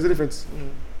 though. Here's the difference.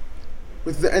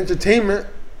 With the entertainment,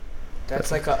 that's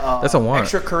like a That's a want.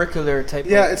 extracurricular type.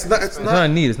 yeah, of it's not. It's not a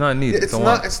need. It's not a need. It's a not.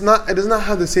 want. It's not. It does not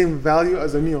have the same value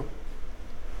as a meal,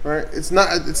 right? It's not.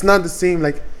 It's not the same.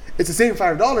 Like, it's the same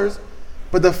 $5,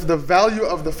 but the value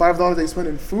of the $5 that you spend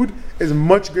in food is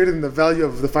much greater than the value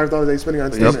of the $5 that you're spending on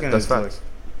But you're entertainment. just gonna, that's facts.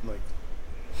 Like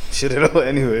shit it out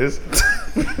anyways.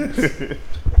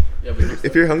 Yeah, but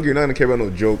If you're hungry, you're not gonna care about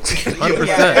no jokes. 100%.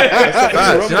 That's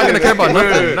facts. You're not gonna care about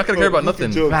nothing. You're not gonna care about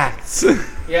nothing. Jokes. facts. Yeah,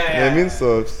 You know what I mean?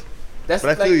 So, That's but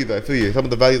I like, feel you though. I feel you. Some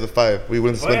of the value of the $5, we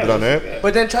wouldn't spend it on it.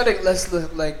 but then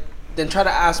try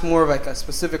to ask more of like a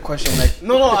specific question. Like,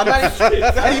 no, I'm not.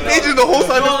 He made you the whole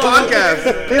time of this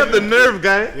podcast. They have the nerve,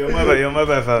 guy. Yo, my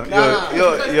bad, fam. Nah,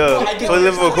 Yo, because I get for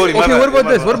Liverpool, Cody. my Okay, bad, what about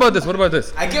my this? bad. What about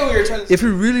this? I get what you're trying to say. If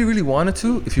you really wanted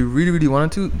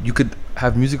to, you could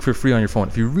have music for free on your phone.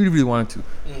 If you really wanted to,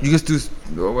 you just do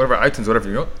whatever, iTunes, whatever,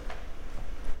 you know.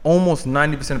 Almost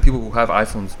 90% of people who have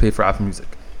iPhones pay for Apple Music.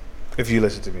 If you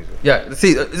listen to music. Yeah, let's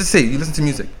say you listen to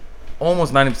music.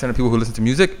 Almost 90% of people who listen to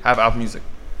music have Apple Music.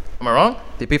 Am I wrong?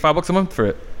 They pay $5 a month for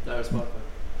it.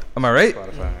 Am I right?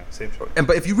 Spotify, man. Same shit.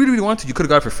 But if you really want to, you could have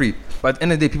got it for free. But at the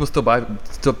end of the day, people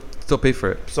still pay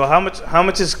for it. So how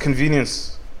much is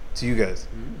convenience to you guys?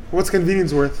 What's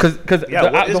convenience worth? Because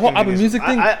Yeah, what is the whole Apple convenience? Music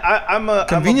thing, I'm a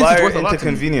Convenience is buyer worth a lot into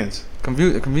to me. convenience.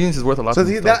 convenience is worth a lot. So to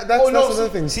me the, still. that's no, another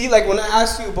thing. See, like when I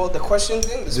asked you about the question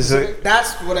thing, the is specific,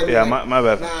 that's what I mean. Yeah, like, my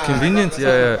bad. nah, Convenience, that's not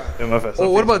yeah. my bad. Yeah, my bad. Oh,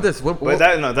 what about this? But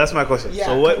that's my question. Yeah,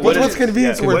 So what What's is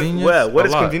convenience worth? Convenience, what a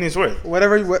is lot. convenience worth?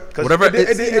 Whatever you what. 'Cause Whatever It,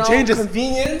 it's- it, You it know, changes.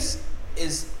 Convenience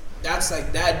is that's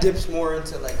like that dips more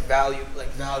into like value,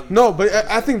 No, but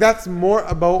I think that's more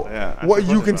about Yeah, I what see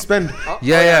you what can you're spend.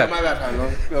 Yeah. My bad,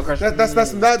 Pablo. Your question.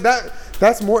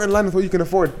 That's more in line with what you can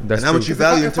afford. That's And how true. much you If I,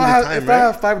 value in if terms I of have time, if I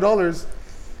right? have $5,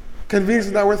 convenience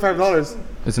is not worth $5.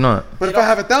 It's not. But if I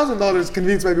have $1,000,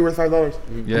 convenience might be worth $5.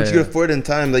 Yeah. But you can afford it in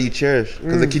time that you cherish.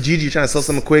 Because like Kijiji, you're trying to sell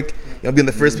something quick, you'll be on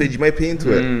the first page, you might pay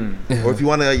into it. Or if you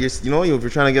want to, if you're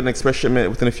trying to get an express shipment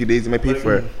within a few days, you might pay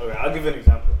for it. Okay, I'll give you an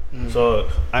example. So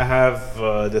I have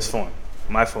this phone,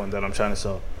 my phone that I'm trying to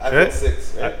sell. iPhone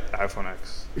 6, right? iPhone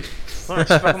X.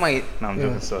 No, I'm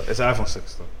joking. So it's an iPhone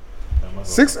 6 though. Yeah, my fault.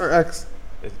 6 or X?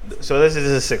 So this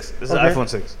is a 6. This is Okay. an iPhone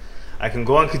 6. I can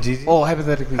go on Kijiji. Oh,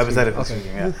 hypothetically. Hypothetically Okay.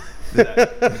 speaking, yeah.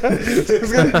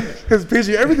 Because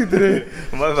PG everything today.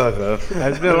 My bad, though.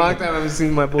 It's been a long time I haven't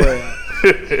seen my boy.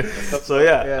 So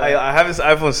yeah, I have this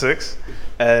iPhone 6,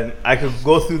 and I could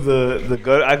go through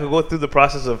I could go through the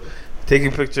process of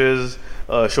taking pictures,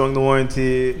 showing the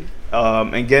warranty,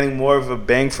 and getting more of a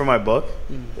bang for my buck.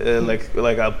 Like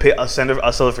I'll sell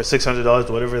it for $600,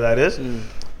 whatever that is,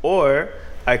 or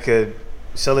I could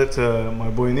sell it to my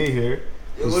boy Nate here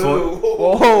whose phone.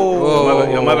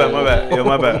 Whoa. My bad. Yo,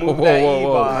 my bad. Move that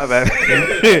Whoa. My bad.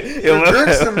 Yo, my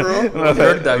Jerkson, bro. My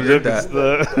Heard bad.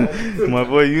 that. My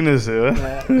boy Eunice here.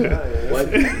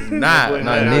 Nah,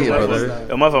 Nate, brother.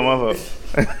 Yo, my fault.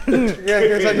 Yeah,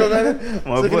 can I go back?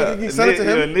 My So boy, can you sell it to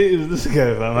Nate, him? Nate is this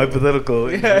guy, fam. Hypothetical.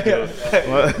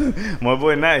 My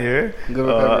boy Nat here. Good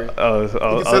recovery.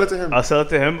 can sell it to him. I'll sell it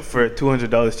to him for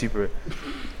 $200 cheaper.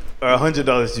 Or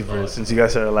 $100 cheaper, since you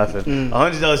guys started laughing.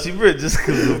 $100 cheaper just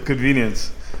because of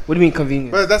convenience. What do you mean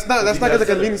convenient? But that's not the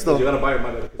convenience though. gotta buy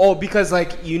my Oh, because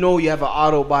like you have an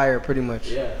auto buyer pretty much.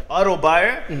 Yeah. Auto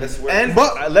buyer, and less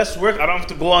work. I don't have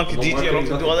to go on Kijiji. I don't have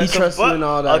to do all that He stuff. trusts you But and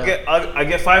all that. I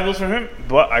get 5 bills from him,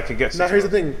 but I could get 6. Now here's the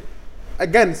thing.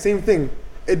 Again, same thing.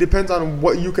 It depends on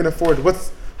what you can afford.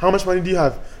 How much money do you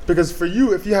have? Because for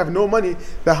you, if you have no money,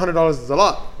 that $100 is a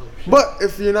lot. But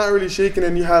if you're not really shaking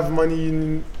and you have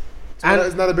money,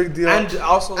 it's not a big deal. And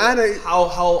also And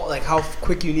how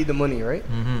quick you need the money, right?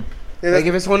 Yeah, Like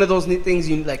if it's one of those things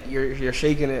you're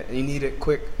shaking it and you need it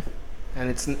quick, and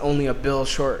it's only a bill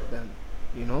short, then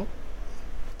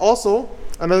also,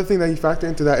 another thing that you factor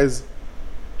into that is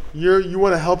you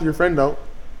want to help your friend out,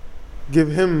 give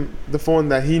him the phone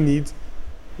that he needs,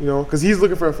 because he's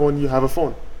looking for a phone. You have a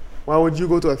phone. Why would you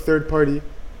go to a third party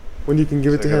when you can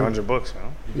give it to him? $100,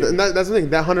 you know. That's the thing.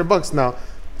 That $100 now,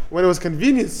 when it was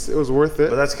convenience, it was worth it.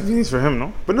 But that's convenience for him,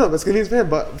 no? But no, that's convenience for him.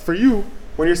 But for you,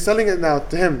 when you're selling it now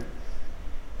to him,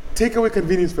 take away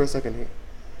convenience for a second here.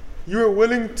 You are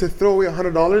willing to throw away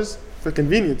 $100 for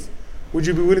convenience. Would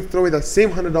you be willing to throw away that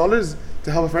same $100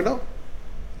 to help a friend out?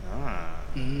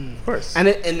 Of course. and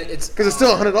it's Because it's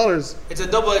still $100. It's a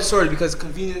double-edged sword because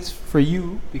convenience for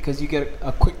you because you get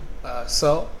a quick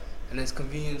sell, and it's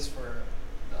convenience for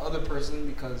the other person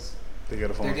because They get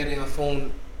a phone. they're getting a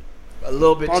phone a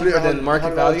little bit Probably cheaper than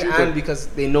market $100 value, cheaper. and because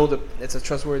they know that it's a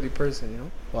trustworthy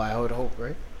person. Well, I would hope,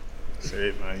 right? Say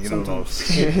it, man. You don't know.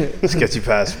 Sketchy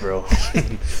past, bro.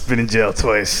 Been in jail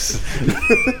twice.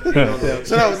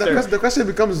 So now the question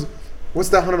becomes, what's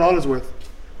that $100 worth?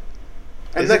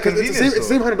 And Is that, it 'cause it's the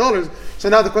same $100. So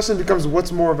now the question becomes,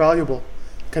 what's more valuable,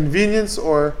 convenience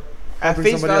or At helping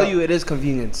face somebody value, it is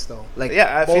convenience, though. Like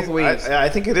Yeah, both ways. I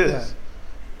think it is. Yeah.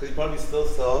 Because you probably still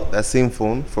sell that same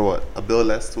phone for what? A bill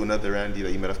less to another Randy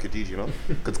that you met off Kijiji,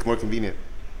 Because it's more convenient.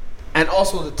 And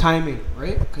also the timing,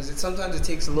 right? Because sometimes it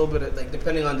takes a little bit of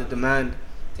depending on the demand,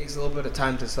 it takes a little bit of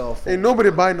time to sell. Ain't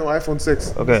nobody buy no iPhone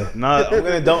 6. Okay, now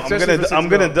I'm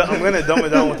gonna dumb it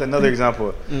down with another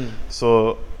example.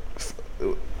 So,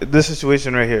 this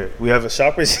situation right here, we have a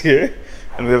Shoppers here,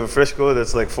 and we have a Frisco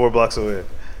that's like 4 blocks away.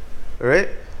 All right,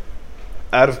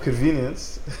 out of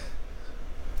convenience.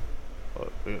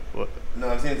 What? No,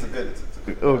 I'm saying it's a good.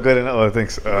 Oh, good enough. Oh,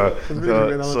 thanks. really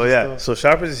good analogy So yeah, still. so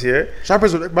Shoppers is here.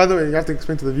 Shoppers, by the way, you have to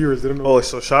explain to the viewers. They don't know. Oh,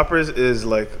 so Shoppers is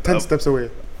like 10 steps away.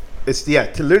 It's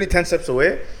literally 10 steps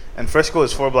away, and Frisco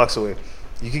is 4 blocks away.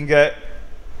 You can get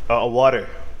a water.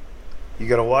 You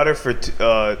get a water for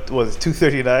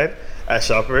 $2.39 at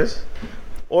Shoppers,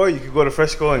 or you could go to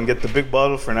Frisco and get the big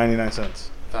bottle for 99 cents.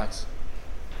 Facts.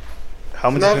 How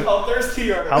much? Now- thirsty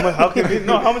you are. How much?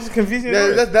 How much is convenient?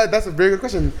 Yeah, that's a very good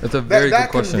question. That's a very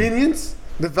that good question. Convenience,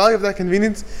 the value of that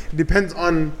convenience depends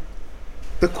on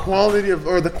the quality of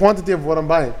or the quantity of what I'm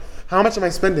buying. How much am I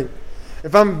spending?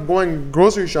 If I'm going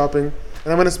grocery shopping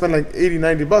and I'm gonna spend like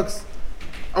 $80-90,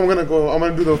 I'm gonna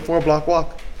do the 4-block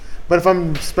walk. But if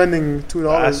I'm spending Ask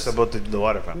 $2, about the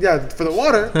water, fam. yeah, for the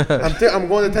water, I'm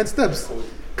going to 10 steps.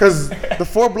 Because the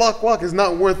 4-block walk is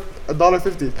not worth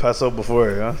 $1.50. Pass out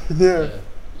before, yeah. Yeah.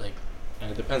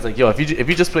 And it depends. Like, yo, if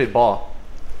you just played ball,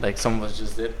 like some of us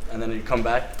just did, and then you come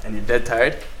back and you're dead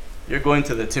tired, you're going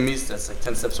to the Timmy's that's like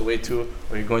 10 steps away too,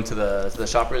 or you're going to the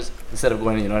Shoppers instead of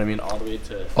going, you know what I mean, all the way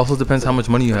to. Also depends how much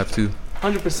money you have too.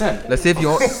 100%. Let's say if you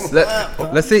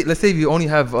let's say if you only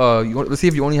have let's say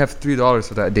if you only have $3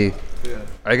 for that day. Yeah.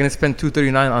 Are you gonna spend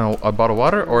 $2.39 on a bottle of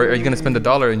water, or are you gonna spend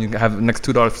 $1 and you have the next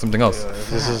 $2 for something else? If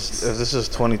this is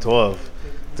 2012,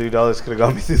 $3 could have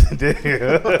got me through the day.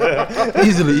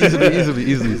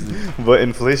 easily. But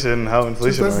inflation, how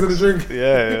inflation That's the works. drink.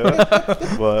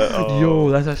 Yeah. But Yo,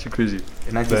 that's actually crazy.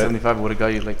 In 1975, it would have got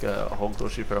you like a whole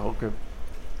grocery for a whole crib.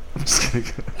 I'm just kidding.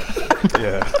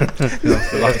 yeah.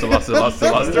 Lost it.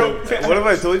 What if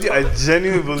I told you I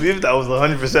genuinely believed I was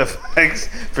 100% facts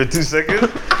for 2 seconds?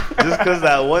 Just because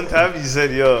that one time you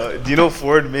said, yo, do you know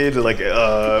Ford made like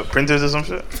printers or some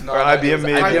shit? Or IBM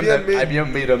made.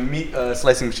 IBM made a meat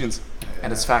slicing machines,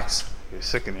 and it's facts. You're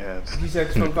sick in your head. You said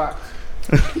come back.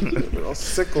 I'll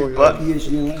sickle you.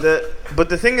 But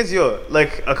the thing is, yo,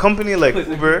 like a company like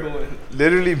Uber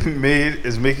literally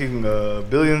is making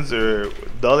billions or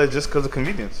dollars just because of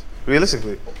convenience.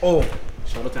 Realistically. Oh,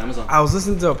 Shout out to Amazon. I was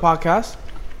listening to a podcast,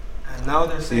 and now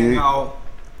they're saying You- how.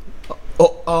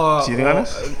 Cheating on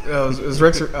us? It was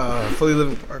Rex, Fully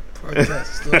Living podcast.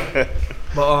 Still.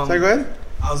 But Sorry, go ahead.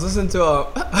 I was listening to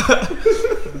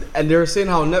and they were saying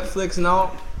how Netflix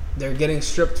now they're getting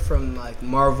stripped from like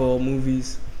Marvel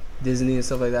movies, Disney and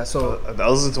stuff like that. So I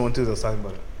was listening to one too that was talking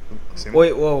about it. Same.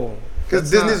 wait, whoa. Because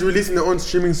That's Disney's not- releasing their own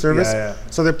streaming service, Yeah,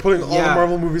 so they're pulling all the Yeah.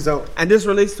 Marvel movies out. And this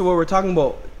relates to what we're talking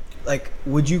about. Like,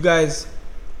 would you guys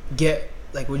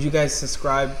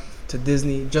subscribe to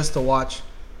Disney just to watch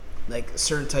like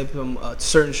certain type of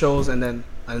certain shows, and then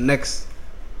next,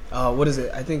 what is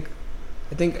it? I think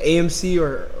AMC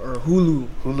or Hulu.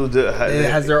 Hulu It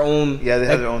has their own. Yeah, they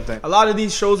like, have their own thing. A lot of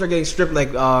these shows are getting stripped.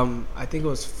 Like I think it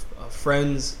was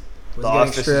Friends was The getting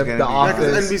Office is stripped. getting- The Yeah, Yeah,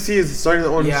 because Office. NBC is starting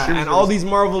their own Yeah, streaming and all service. these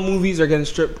Marvel movies are getting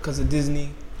stripped because of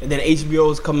Disney, and then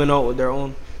HBO is coming out with their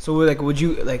own. So we're like, would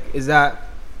you like? Is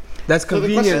that's So the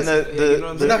convenient? question- the- You know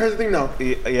what I'm So now saying? here's the thing now.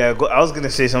 Yeah, I was gonna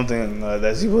say something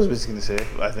that Z was basically gonna say.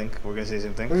 I think we're gonna say the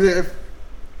same thing. If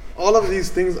all of these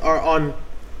things are on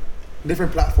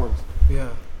different platforms, Yeah.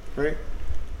 right?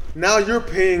 Now you're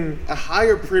paying a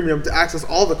higher premium to access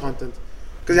all the content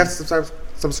because you have to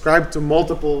subscribe to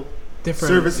multiple Different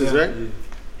services, yeah. right?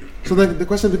 So then the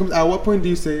question becomes: at what point do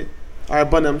you say, "All right,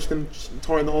 Bunny, I'm just gonna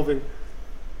torrent the whole thing"?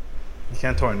 You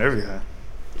can't torrent everything.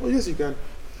 Oh yes, you can.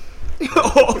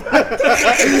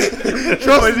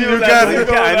 Trust me, you can.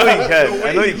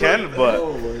 I know you can,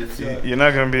 but you're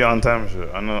not gonna be on time.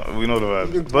 Sure, I know. We know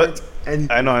the You can vibe, but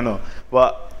torrent I know.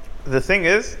 But the thing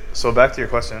is, so back to your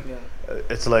question. Yeah.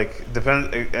 It's like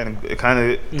depends, and it kind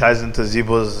of ties into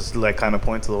Zebo's like kind of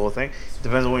point to the whole thing.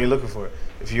 Depends on what you're looking for.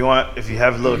 If you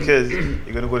have little kids,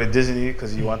 you're gonna go to Disney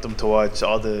because you want them to watch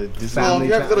all the Disney Well, if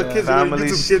you have little Yeah. kids, you're family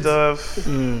YouTube kids. stuff.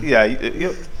 Mm. Yeah,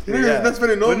 You're not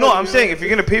spending no But no, money, I'm you saying know? if you're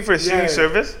gonna pay for a streaming Yeah.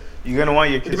 service, you're gonna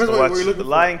want your kids to depends on what watch you're looking for.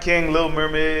 Lion King, Little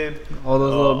Mermaid, All those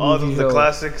little all movies, of the though.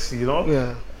 classics. You know,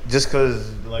 Yeah. just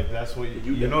because like that's what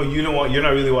you know. You don't want. You're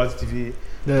not really watching TV.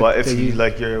 But if you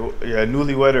like you're a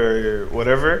newlywed or you're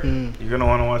whatever, you're gonna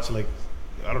want to watch like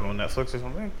I don't know Netflix or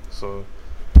something. So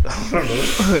I don't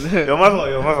know. Yo, my fault.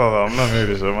 I'm not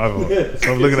married, so my fault.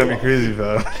 Stop looking at me crazy,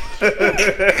 fam.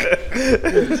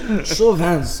 Show of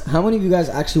hands. How many of you guys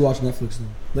actually watch Netflix now?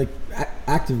 Like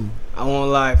actively? I won't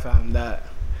lie, fam. That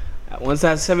once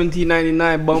that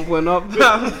 $17.99 bump went up,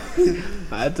 I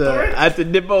had to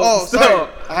dip out. Oh, So- sorry.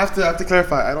 I have to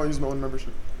clarify. I don't use my own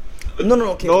membership. No,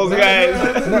 okay. Those guys.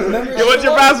 Membership, Yo, what's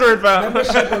your password, fam?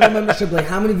 membership or no membership? Like,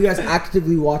 how many of you guys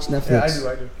actively watch Netflix?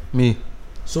 I do. Me.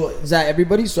 So is that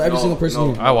everybody? So every No, single person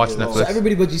no. here. I watch So Netflix.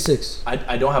 everybody but G6.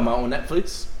 I don't have my own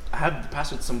Netflix. I have the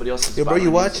password to somebody else's. Yo, bro,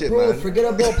 you watch it, Bro, man. forget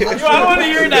about Yo, I don't want to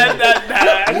hear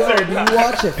that. Yo, do you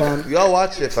watch it, fam? We all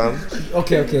watch it, fam.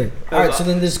 Okay. All right. So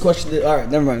then this question. All right,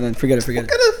 never mind. Then forget it.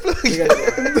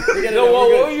 Yo, what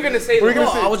were you gonna say?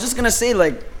 No, I was just gonna say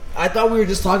like. I thought we were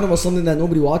just talking about something that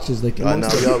nobody watches, like amongst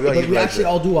no, us. we all But we utilize actually it.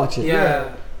 all do watch it.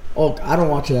 Yeah. Oh, I don't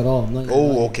watch it at all. I'm not,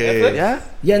 Oh, okay. Yeah.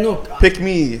 Yeah, no. Pick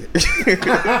me.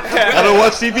 I don't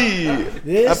watch TV. I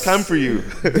This have time for you.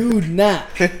 dude, nah.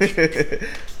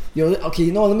 Yo, okay,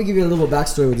 you know what? Let me give you a little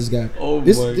backstory with this guy. Oh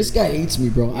This guy hates me,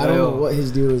 bro. I don't Yo. know what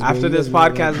his deal is. bro. After He this doesn't really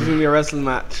podcast, like it's gonna be a wrestling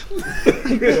match.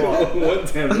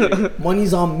 me.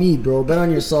 Money's on me, bro. Bet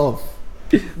on yourself.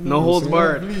 No holds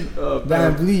barred.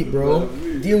 Van Vliet, bro.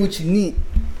 Deal what you need.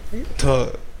 All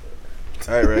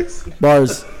right, Rex.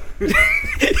 Bars.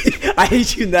 I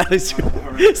hate you now. I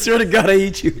swear to God, I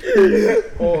hate you.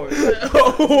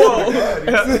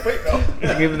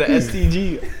 I gave it the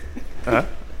STG.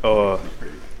 Oh,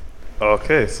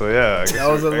 okay. So yeah, That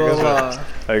was a little.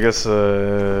 I guess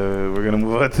we're gonna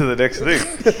move on to the next thing.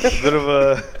 bit of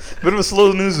a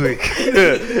slow news week.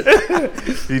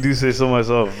 If you do say so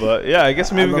myself, but yeah, I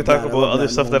guess maybe we love could talk that. I about love other that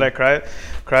stuff that I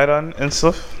cried on and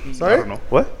stuff. Sorry? I don't know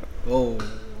what. Oh,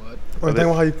 Or talking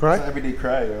about how you cry? Everyday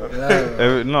cry, yo.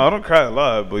 what? No, I don't cry a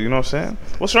lot, but you know what I'm saying.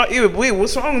 What's wrong? Wait,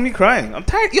 what's wrong with me crying? I'm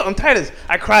tired. Yo, I'm tired of this.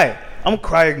 I cry. I'm a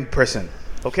crying person.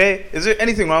 Okay, is there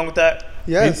anything wrong with that?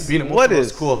 Yes. Being emotional What is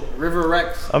is cool. River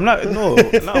Rex. I'm not. No,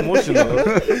 not emotional.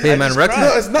 Hey man, Rex No,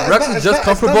 it's is, not. Rex it's is not, just it's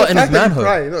comfortable not the in his fact that you manhood.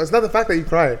 cry. No, it's not the fact that you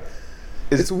cry.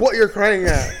 It's what you're crying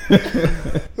at.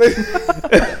 Like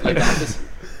the office.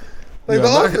 Like Yeah, The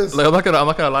I'm not- Office. Like, I'm not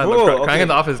gonna lie. Bro, Like, crying okay. in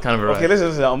the office is kind of a Okay, listen.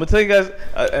 I'm gonna tell you guys,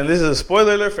 and this is a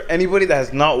spoiler alert for anybody that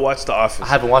has not watched The Office. I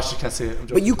haven't watched it. Can't say it. I'm But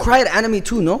joking. you cry at anime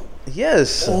too, no?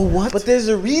 Yes. Oh, what? But there's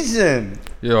a reason.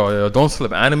 Yo, don't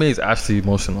slip. Anime is actually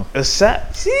emotional. It's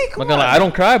sad. See, I'm come not gonna on. lie, I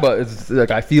don't cry, but it's like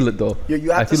I feel it though.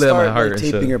 You I have to feel it in my start heart like, and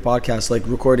taping shit. your podcast, like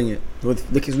recording it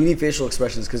because we need facial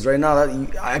expressions. Because right now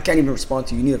I can't even respond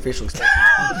to you. You need a facial expression.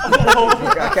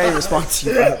 I can't even respond to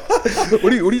you.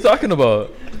 What are you talking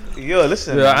about? Yo,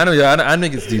 listen. Yeah,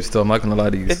 anime gets deep still. I'm not gonna lie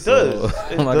to you. It does.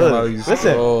 It I'm not gonna lie to does.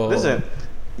 you. Listen.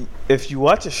 If you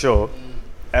watch a show,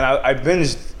 and I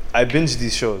binged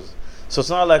these shows, so it's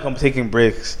not like I'm taking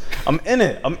breaks. I'm in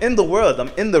it. I'm in the world. I'm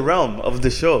in the realm of the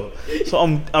show. So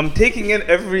I'm taking in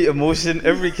every emotion,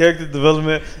 every character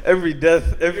development, every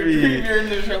death, every.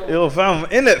 Yo, fam,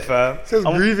 I'm in it, fam. It says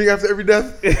I'm- grieving after every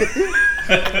death.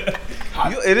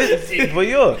 Yo, it is, but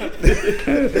yo,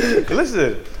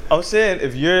 listen. I'm saying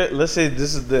if you're, let's say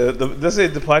this is let's say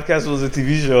the podcast was a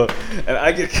TV show, and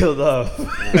I get killed off.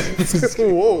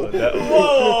 Whoa.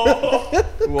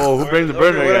 Whoa, who brings the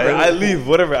burner? Whatever, guy? I leave.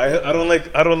 Whatever. I don't like.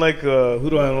 Who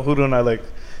don't I like?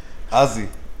 Ozzy.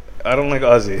 I don't like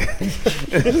Ozzy.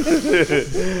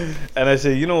 And I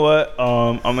say, you know what?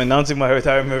 I'm announcing my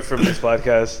retirement from this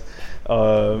podcast.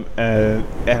 And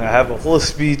I have a whole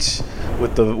speech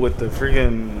with the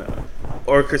freaking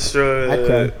orchestra I'd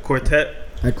cry. quartet.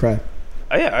 I cry.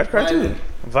 Oh, yeah, I'd cry too.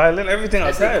 Violin, everything.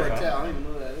 I'd cry. I fam. don't even know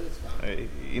what that is. Hey,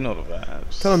 you know the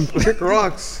vibes. Tell him kick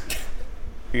rocks.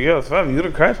 Yeah, fam, you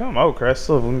wouldn't cry, fam. I would cry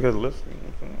still when you guys live.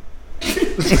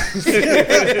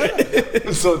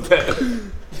 So dead.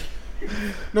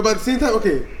 No, but at the same time,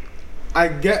 okay, I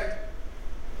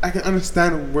can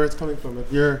understand where it's coming from.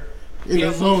 If you're in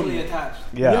You're the zone. emotionally attached.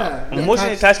 Yeah, Yeah, I'm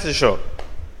emotionally attached to the show.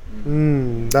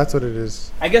 That's what it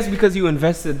is. I guess because you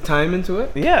invested time into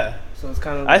it, Yeah, so it's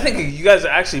kind of. I think you guys are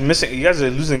actually missing. You guys are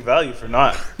losing value for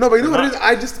not. No, but you know what it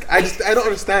is? I don't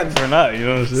understand. For not. You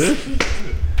know what I'm saying?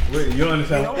 Wait, you don't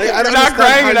understand? Like, I don't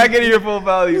understand how you- getting your full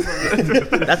value.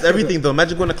 That's everything though.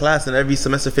 Imagine going to class and every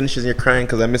semester finishes and you're crying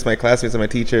because I miss my classmates and my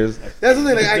teachers. That's the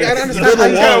thing. Like, I don't understand how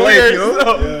you Wall life, you know?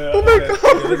 Oh my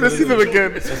god, let's see them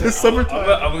again. It's summertime.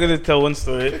 I'm gonna tell one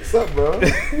story. What's up, bro?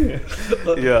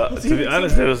 Yeah, to be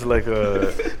honest, there was like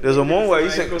there's a moment where I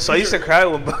used to cry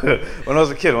when I was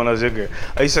a kid, when I was younger.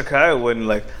 I used to cry when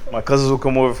like my cousins would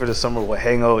come over for the summer, would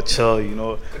hang out, chill, you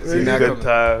know, see a good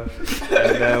time,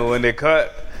 and then when they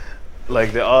cut.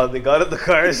 Like they got in the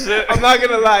car and shit. I'm not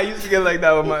gonna lie, I used to get like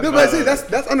that with my. No, but I say that's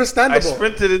I understandable.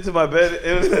 sprinted into my bed.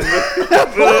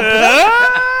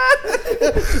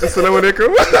 Assalamu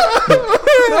alaikum.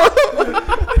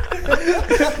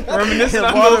 Reminiscent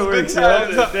on those good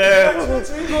times.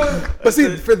 But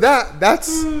see, for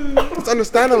that's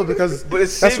understandable because But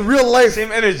it's that's same- real life,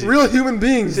 same energy. real human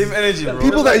beings, Same energy, bro.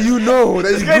 people that you know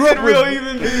that you grew up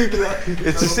with.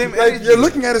 It's the same Like energy. you're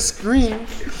looking at a screen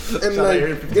and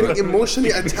like getting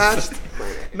emotionally attached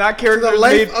Not to the characters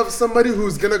life made. of somebody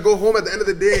who's gonna go home at the end of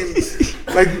the day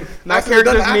and like Not after they're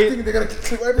done characters made- acting, they're gonna do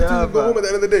everything Yeah, and go but- home at the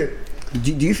end of the day.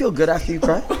 Do you feel good after you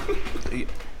cry?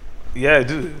 Yeah,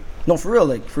 dude. No, for real.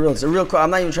 Like for real. It's a real cry. I'm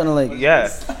not even trying to like. Yeah,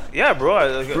 yeah,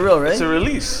 bro. For real, right? It's a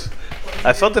release.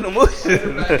 I felt an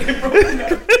emotion.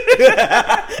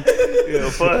 Yeah,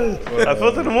 fun. I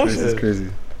felt an emotion. Crazy.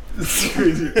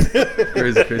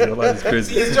 Crazy. Allah is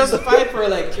crazy. It's justified for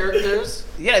like characters.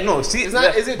 Yeah, no. See, It's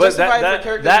not- is it justified for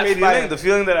characters that made by- feeling, the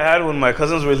feeling that I had when my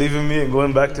cousins were leaving me and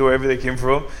going back to wherever they came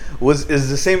from, is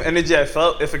the same energy I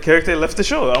felt if a character left the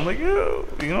show. I'm like, yo,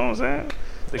 you know what I'm saying?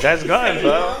 The guy's gone,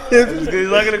 bro. He's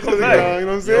not gonna come You back. know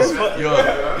what I'm saying?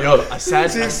 Yo, a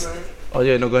sad. Oh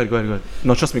yeah, no, go ahead.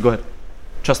 No, trust me, go ahead.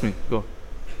 Trust me, go.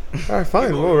 All right,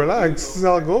 fine. Whoa, relax. This is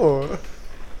how it go.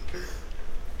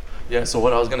 Yeah. So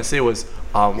what I was gonna say was,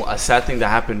 a sad thing that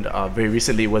happened very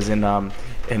recently was in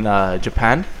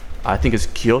Japan. I think it's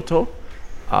Kyoto.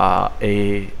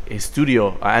 A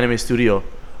studio, an anime studio,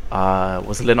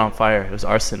 was lit on fire. It was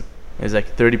arson. It was like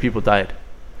 30 people died.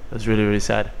 It was really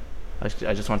sad. I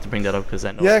just wanted to bring that up because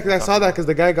I know. Yeah, because I saw that because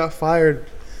the guy got fired.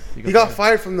 He got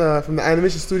fired from the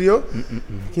animation studio. He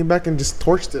came back and just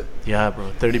torched it. Yeah, bro.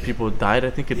 30 people died, I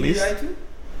think, at least.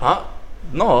 Huh?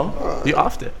 No, he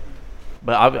offed it.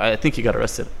 But I think he got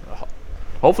arrested.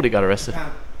 Hopefully, he got arrested.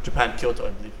 Japan, Kyoto, I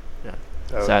believe.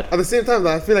 Yeah. Sad. At the same time,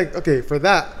 though, I feel like okay for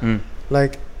that,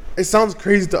 like it sounds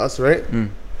crazy to us, right?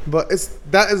 But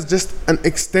that is just an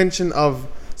extension of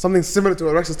something similar to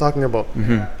what Rex is talking about.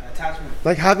 Attachment.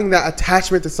 Like having that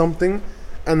attachment to something,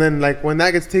 and then like when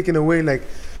that gets taken away, like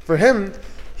for him,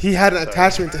 he had an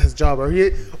attachment to his job, or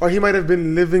he might have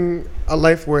been living a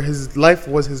life where his life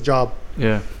was his job.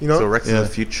 Yeah. You know? So Rex Yeah. is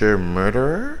a future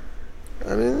murderer?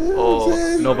 I mean,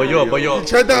 Oh no, but yo, you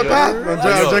tread that path.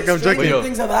 I'm joking. But yo,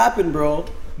 Things have happened, bro.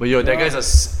 but yo, that guy's a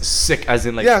sick, as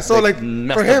in like Yeah, so like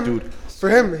messed for up him, dude. for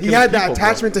him, he Killing had that people, bro.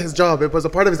 attachment to his job. It was a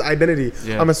part of his identity.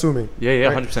 Yeah. I'm assuming. Yeah,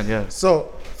 Right. 100%, yeah.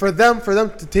 So for them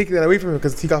to take that away from him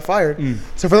because he got fired.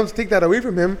 So for them to take that away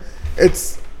from him,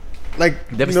 it's like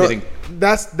Devastating.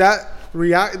 That's that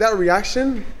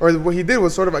reaction or what he did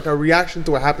was sort of like a reaction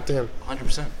to what happened to him.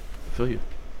 100%. I feel you.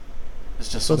 It's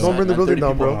just So so don't sad, burn the man. building 30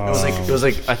 down, people. bro. It was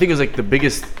like I think it was like the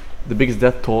biggest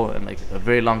death toll in like a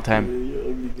very long time.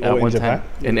 Oh, in one Japan?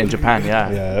 time in Japan, yeah.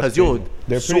 Yeah, that's Because yo, crazy.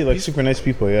 They're pretty like super nice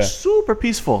people. Yeah, super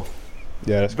peaceful,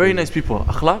 yeah, that's very crazy. nice people.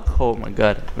 Akhlaq, oh my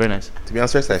god, very nice. To be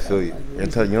honest, Rex, I feel you.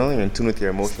 You're in tune with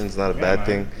your emotions. Not a bad man.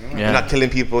 thing. Yeah. You're not killing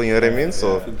people. You know what I mean? So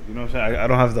You know what I'm saying? I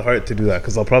don't have the heart to do that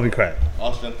because I'll probably cry.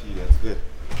 all strength to you. That's good.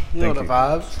 You know Thank the you.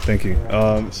 vibes. Thank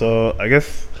you. So I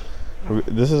guess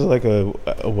this is like a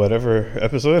whatever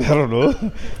episode. I don't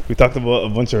know. We talked about a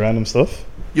bunch of random stuff.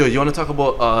 Yo, you want to talk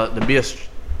about the BS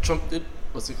Trump did?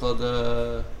 What's it called?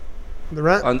 The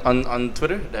rant. On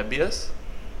Twitter, that BS.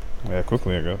 Yeah,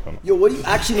 quickly I guess. Yo, what do you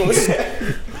actually know? This is,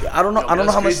 I don't know. I don't know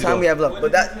that's how much crazy, time though. we have left,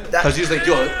 but Because he's like,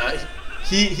 yo,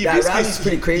 he that basically rally's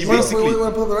pretty crazy. He though. basically,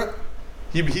 Wait, pull the rant.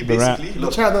 he The rant. basically The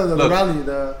look, chat, the look. rally,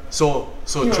 the So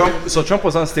Trump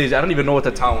was on stage. I don't even know what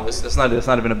the town was. That's not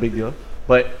even a big deal.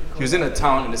 But he was in a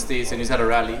town in the States and he's at a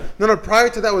rally. no. Prior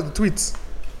to that was the tweets.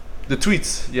 The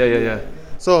tweets, yeah.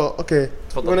 So okay,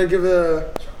 you wanna give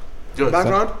a Yo,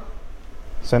 background?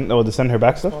 To send her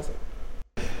back stuff.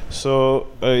 So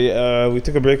we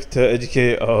took a break to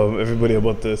educate everybody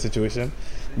about the situation.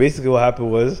 Basically, what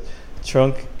happened was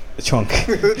Trump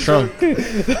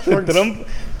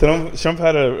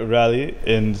had a rally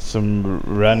in some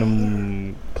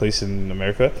random place in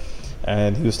America,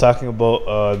 and he was talking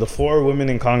about the 4 women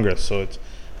in Congress. So it's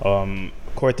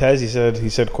Cortez. He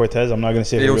said Cortez. I'm not gonna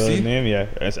say her AOC? real name. Yeah,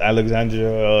 it's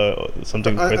Alexandria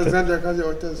something. Cortez. Alexandria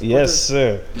Ocasio-Cortez. Yes,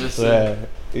 sir. Yes, So, sir.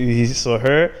 he saw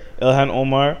her, Ilhan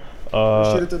Omar,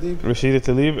 Rashida Tlaib. Rashida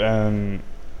Tlaib, and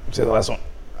say the last one.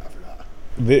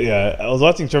 Yeah, I was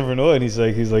watching Trevor Noah, and he's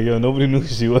like, yo, nobody knew who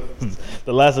she was.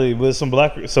 The last lady was some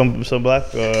black, what do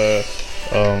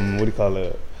you call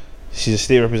it? She's a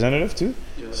state representative too.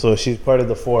 Yeah. So she's part of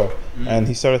the 4. And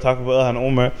he started talking about Ilhan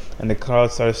Omar, and the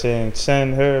crowd started saying,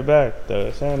 "Send her back,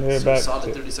 send her back."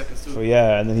 Solid 30 seconds too. So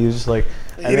yeah, and then he was just like,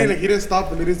 He and then- didn't stop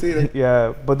them. He didn't say like.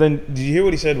 yeah, but then did you hear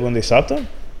what he said when they stopped him?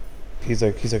 He's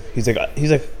like,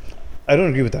 I don't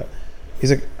agree with that. He's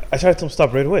like, I tried to tell him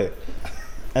stop right away,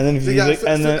 and then he's Yeah, like,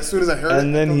 and then as soon as I heard it,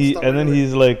 and then I told him he stop and then right away.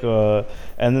 he's like,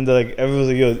 and then they're like, everyone's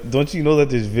like, yo, don't you know that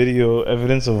there's video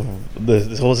evidence of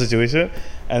this whole situation?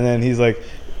 And then he's like,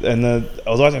 and then I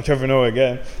was watching Trevor Noah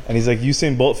again, and he's like,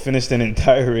 Usain Bolt finished an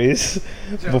entire race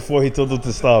before he told them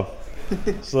to stop.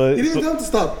 So He didn't so- tell him to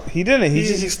stop. he didn't. He He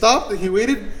just stopped. And he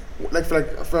waited,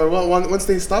 for once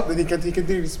they stopped, then he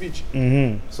continued his speech.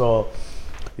 So,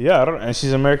 yeah, I don't. And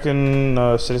she's American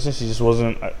citizen. She just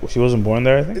wasn't. She wasn't born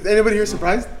there. I think. Is anybody here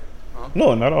surprised?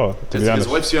 No, not at all. To be honest.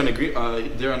 wife's here on a green.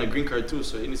 They're on a green card too,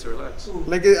 so he needs to relax.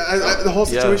 Like the whole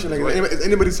Yeah, situation. his Like, wife. is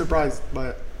anybody surprised by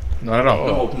it? Not at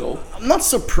all. No. I'm not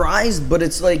surprised, but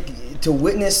it's like to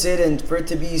witness it and for it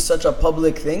to be such a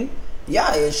public thing.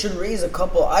 Yeah, it should raise a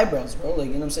couple eyebrows, bro. Like,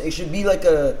 you know what I'm saying? It should be like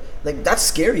that's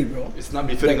scary, bro. It's not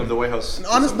befitting of the White House.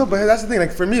 Honest, no, but that's the thing.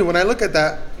 Like for me, when I look at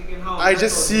that, I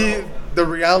just see the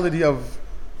reality of,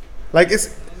 like,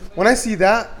 it's when I see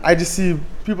that, I just see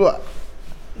people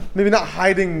maybe not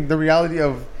hiding the reality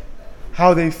of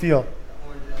how they feel.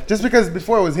 Just because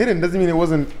before it was hidden doesn't mean it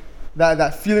wasn't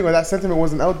that feeling or that sentiment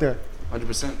wasn't out there.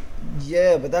 100%.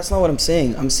 Yeah, but that's not what I'm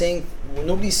saying. I'm saying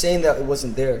nobody's saying that it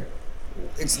wasn't there.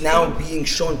 It's now being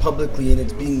shown publicly and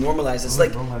it's being normalized. It's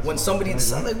like when somebody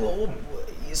decides, like, well,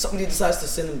 somebody decides to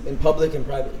sin in public and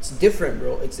private. It's different,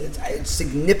 bro. It's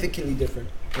significantly different.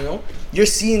 You know, you're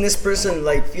seeing this person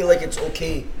like feel like it's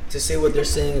okay to say what they're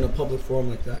saying in a public forum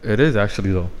like that. It is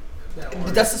actually though.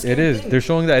 But that's the same It is. thing. They're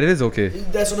showing that it is okay.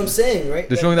 That's what I'm saying, right?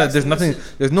 They're Like, showing that that's there's the nothing. message.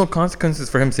 There's no consequences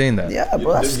for him saying that. Yeah,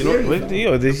 bro, that's You know, scary. But,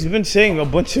 yo, he's been saying a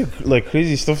bunch of like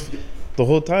crazy stuff the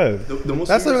whole time. The most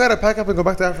That's why we humorous- gotta pack up and go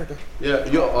back to Africa. Yeah,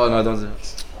 oh no, don't say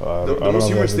that. I The don't know most if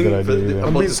humorous that's a thing good idea either. I'm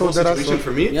about being this so whole dead ass situation so-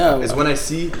 for me Yeah. is when I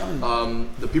see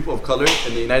the people of color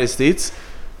in the United States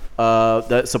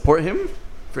that support him.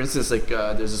 For instance, like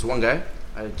there's this one guy.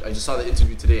 I just saw the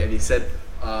interview today, and he said,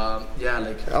 yeah,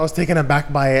 like I was taken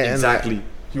aback by it. exactly.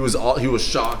 He was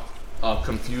shocked,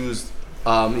 confused.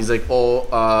 He's like,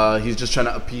 he's just trying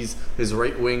to appease his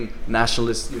right-wing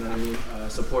nationalist, you know what I mean,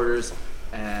 supporters,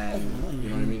 and you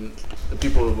know what I mean, the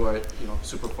people who are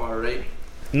super far right.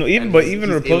 No, even And but he's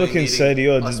even Republicans said,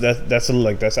 alienating "Yo,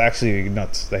 us. that's actually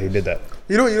nuts that he did that."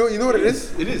 You know what it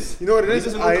is? It is. You know what it He is?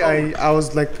 doesn't know the I was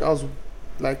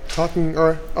talking to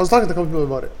a couple people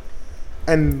about it,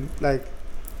 and like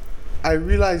I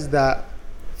realized that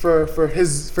for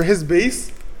his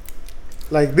base,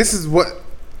 like this is what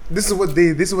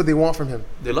they want from him.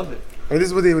 They love it. Right? This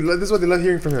is what they love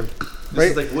hearing from him, This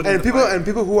right? is like wood in And the fire.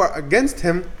 people who are against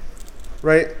him,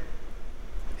 right?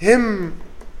 Him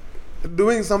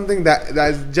doing something that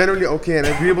is generally okay and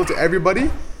agreeable to everybody,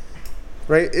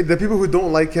 right? The people who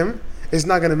don't like him, it's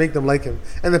not gonna make them like him,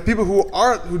 and the people who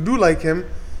do like him,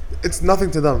 it's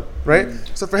nothing to them, right?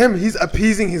 So for him, he's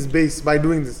appeasing his base by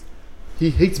doing this.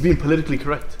 He hates being politically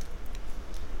correct.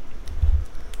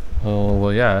 Oh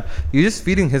well, yeah. He's just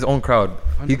feeding his own crowd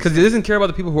because he doesn't care about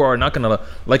the people who are not gonna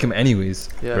like him anyways,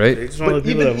 Yeah. right? It's one of But the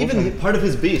people that vote for even him. part of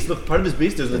his base. Look, part of his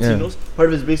base. There's Latinos. Part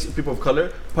of his base is people of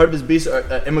color. Part of his base are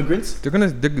immigrants.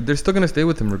 They're still gonna stay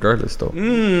with him regardless, though.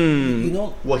 You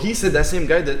know, Well, he said that same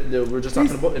guy that we were just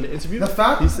talking about in the interview. The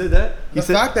fact- he said that. The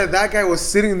fact that guy was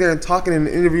sitting there and talking in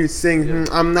an interview saying, Yeah.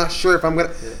 I'm not sure if I'm gonna.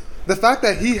 Yeah. The fact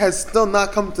that he has still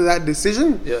not come to that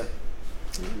decision. Yeah.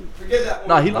 Forget that.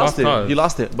 No, he lost it. cause. He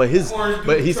lost it. But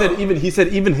he said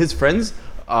even his friends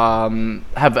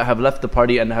have left the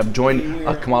party and have joined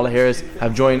Kamala Harris,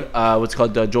 have joined what's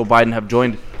called Joe Biden, have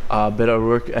joined Beto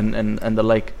O'Rourke and the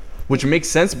like, which makes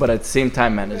sense. But at the same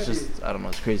time, man, it's just I don't know.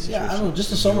 It's crazy. yeah, I don't know. Just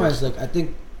to summarize, like I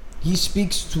think he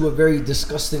speaks to a very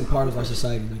disgusting part of our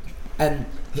society, like, and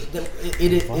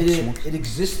it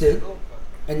existed,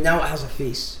 and now it has a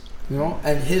face, you know,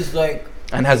 and his like.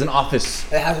 And has an office.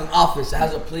 It has an office. It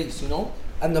has a place, you know.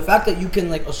 And the fact that you can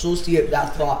like associate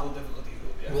that thought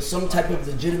with some type of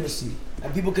legitimacy,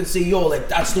 and people can say, "Yo, like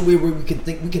that's the way where we can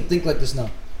think like this now."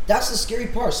 That's the scary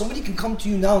part. Somebody can come to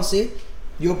you now and say,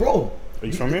 "Yo, bro, Are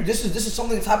you from here? This is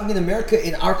something that's happening in America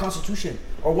in our constitution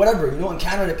or whatever, you know, in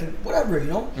Canada, whatever, you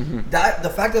know." That the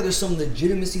fact that there's some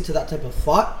legitimacy to that type of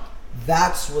thought.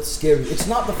 That's what's scary. It's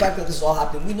not the fact that this is all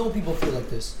happening. We know people feel like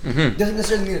this. Doesn't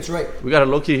necessarily mean it's right. We got a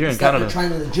low key here in It's that Canada. they're trying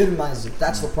to legitimize it.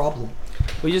 That's the problem.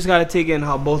 We just gotta take in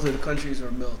how both of the countries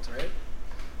were built, right?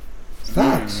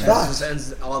 Facts. That Facts. just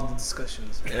ends all the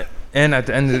discussions. Right? And at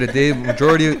the end of the day,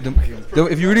 majority of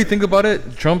if you really think about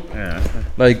it, Trump, Yeah.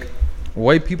 like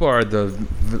white people are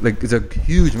it's a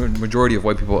huge majority of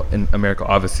white people in America,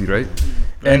 obviously, right?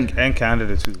 And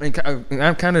Canada too.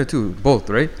 And Canada too, both,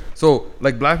 right? So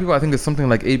like black people, I think it's something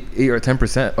like 8 or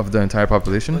 10% of the entire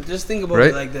population. But just think about Right?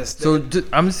 it like this. So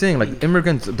I'm just saying, like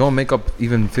immigrants don't make up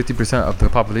even 50% of the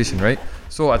population, right?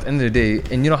 So at the end of the day,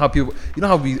 and you know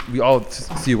how we all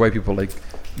see white people like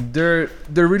they're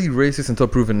really racist until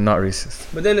proven not racist.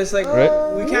 But then it's like Right?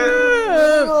 we can't.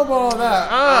 I don't know about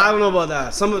that. I don't know about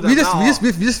that. Some of them. We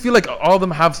just feel like all of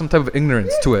them have some type of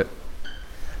ignorance to it.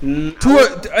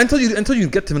 Until you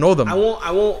get to know them. I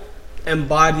won't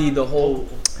embody the whole.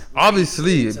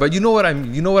 Obviously, but you know what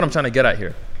I'm trying to get at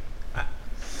here.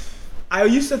 I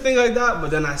used to think like that,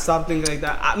 but then I stopped thinking like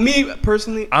that. Me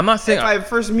personally, I'm not saying if I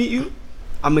first meet you,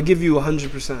 I'm gonna give you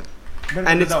 100%,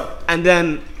 and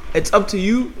then it's up to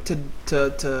you to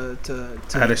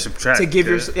How to subtract. to give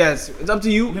your yeah. yes. It's up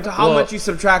to you to how Well- much you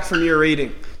subtract from your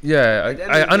rating. yeah, At the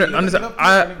end I of the day, you understand. look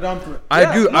I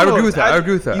agree. I agree with that. I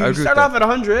agree with that. You I agree start with off that. at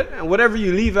 100, and whatever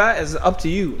you leave at is up to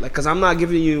you. Like, cause I'm not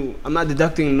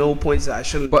deducting no points that I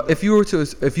shouldn't. But if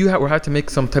you had to make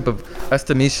some type of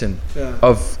estimation Yeah.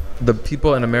 of the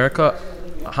people in America,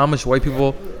 how much white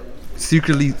people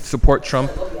secretly support Trump,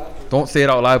 don't say it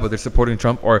out loud, but they're supporting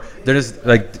Trump, or they're just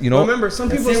like, you know. Remember, some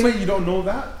The people same way you don't know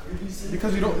that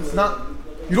because you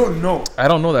don't know. I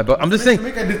don't know that, but I'm just saying.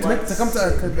 To come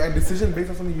to a decision based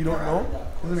on something you don't know.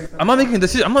 Doesn't make sense. I'm not making a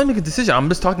decision. I'm not making a decision. I'm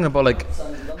just talking about like,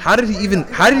 how did he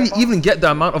even get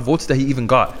the amount of votes that he even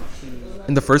got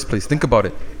in the first place? Think about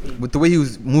it, with the way he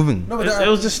was moving. No, but It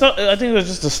was the stuff. I think it was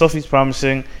just the stuff he's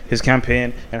promising, his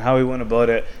campaign, and how he went about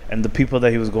it, and the people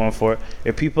that he was going for.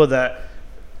 They're people that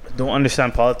don't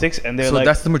understand politics, and they're So like,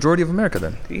 that's the majority of America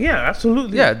then. yeah,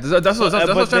 absolutely. Yeah, that's what I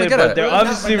was trying to get but at. they're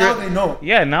obviously now they know.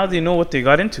 Yeah, now they know what they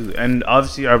got into, and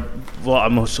obviously I'm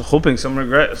hoping some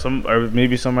regret, some or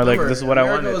maybe some are like, Remember, this is what I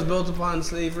America wanted. was built upon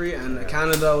slavery, and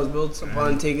Canada was built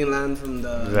upon taking land from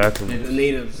the Exactly. the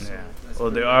natives. Yeah.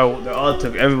 Well,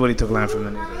 everybody took land from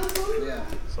the natives. Yeah,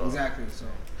 So, exactly.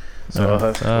 So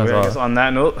I guess on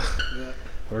that note, yeah.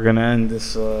 we're gonna end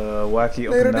this wacky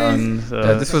up and down.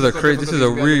 Yeah, this was a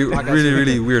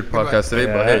really weird podcast today.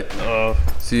 But hey,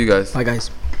 see you guys. Bye,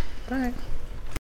 guys. Bye.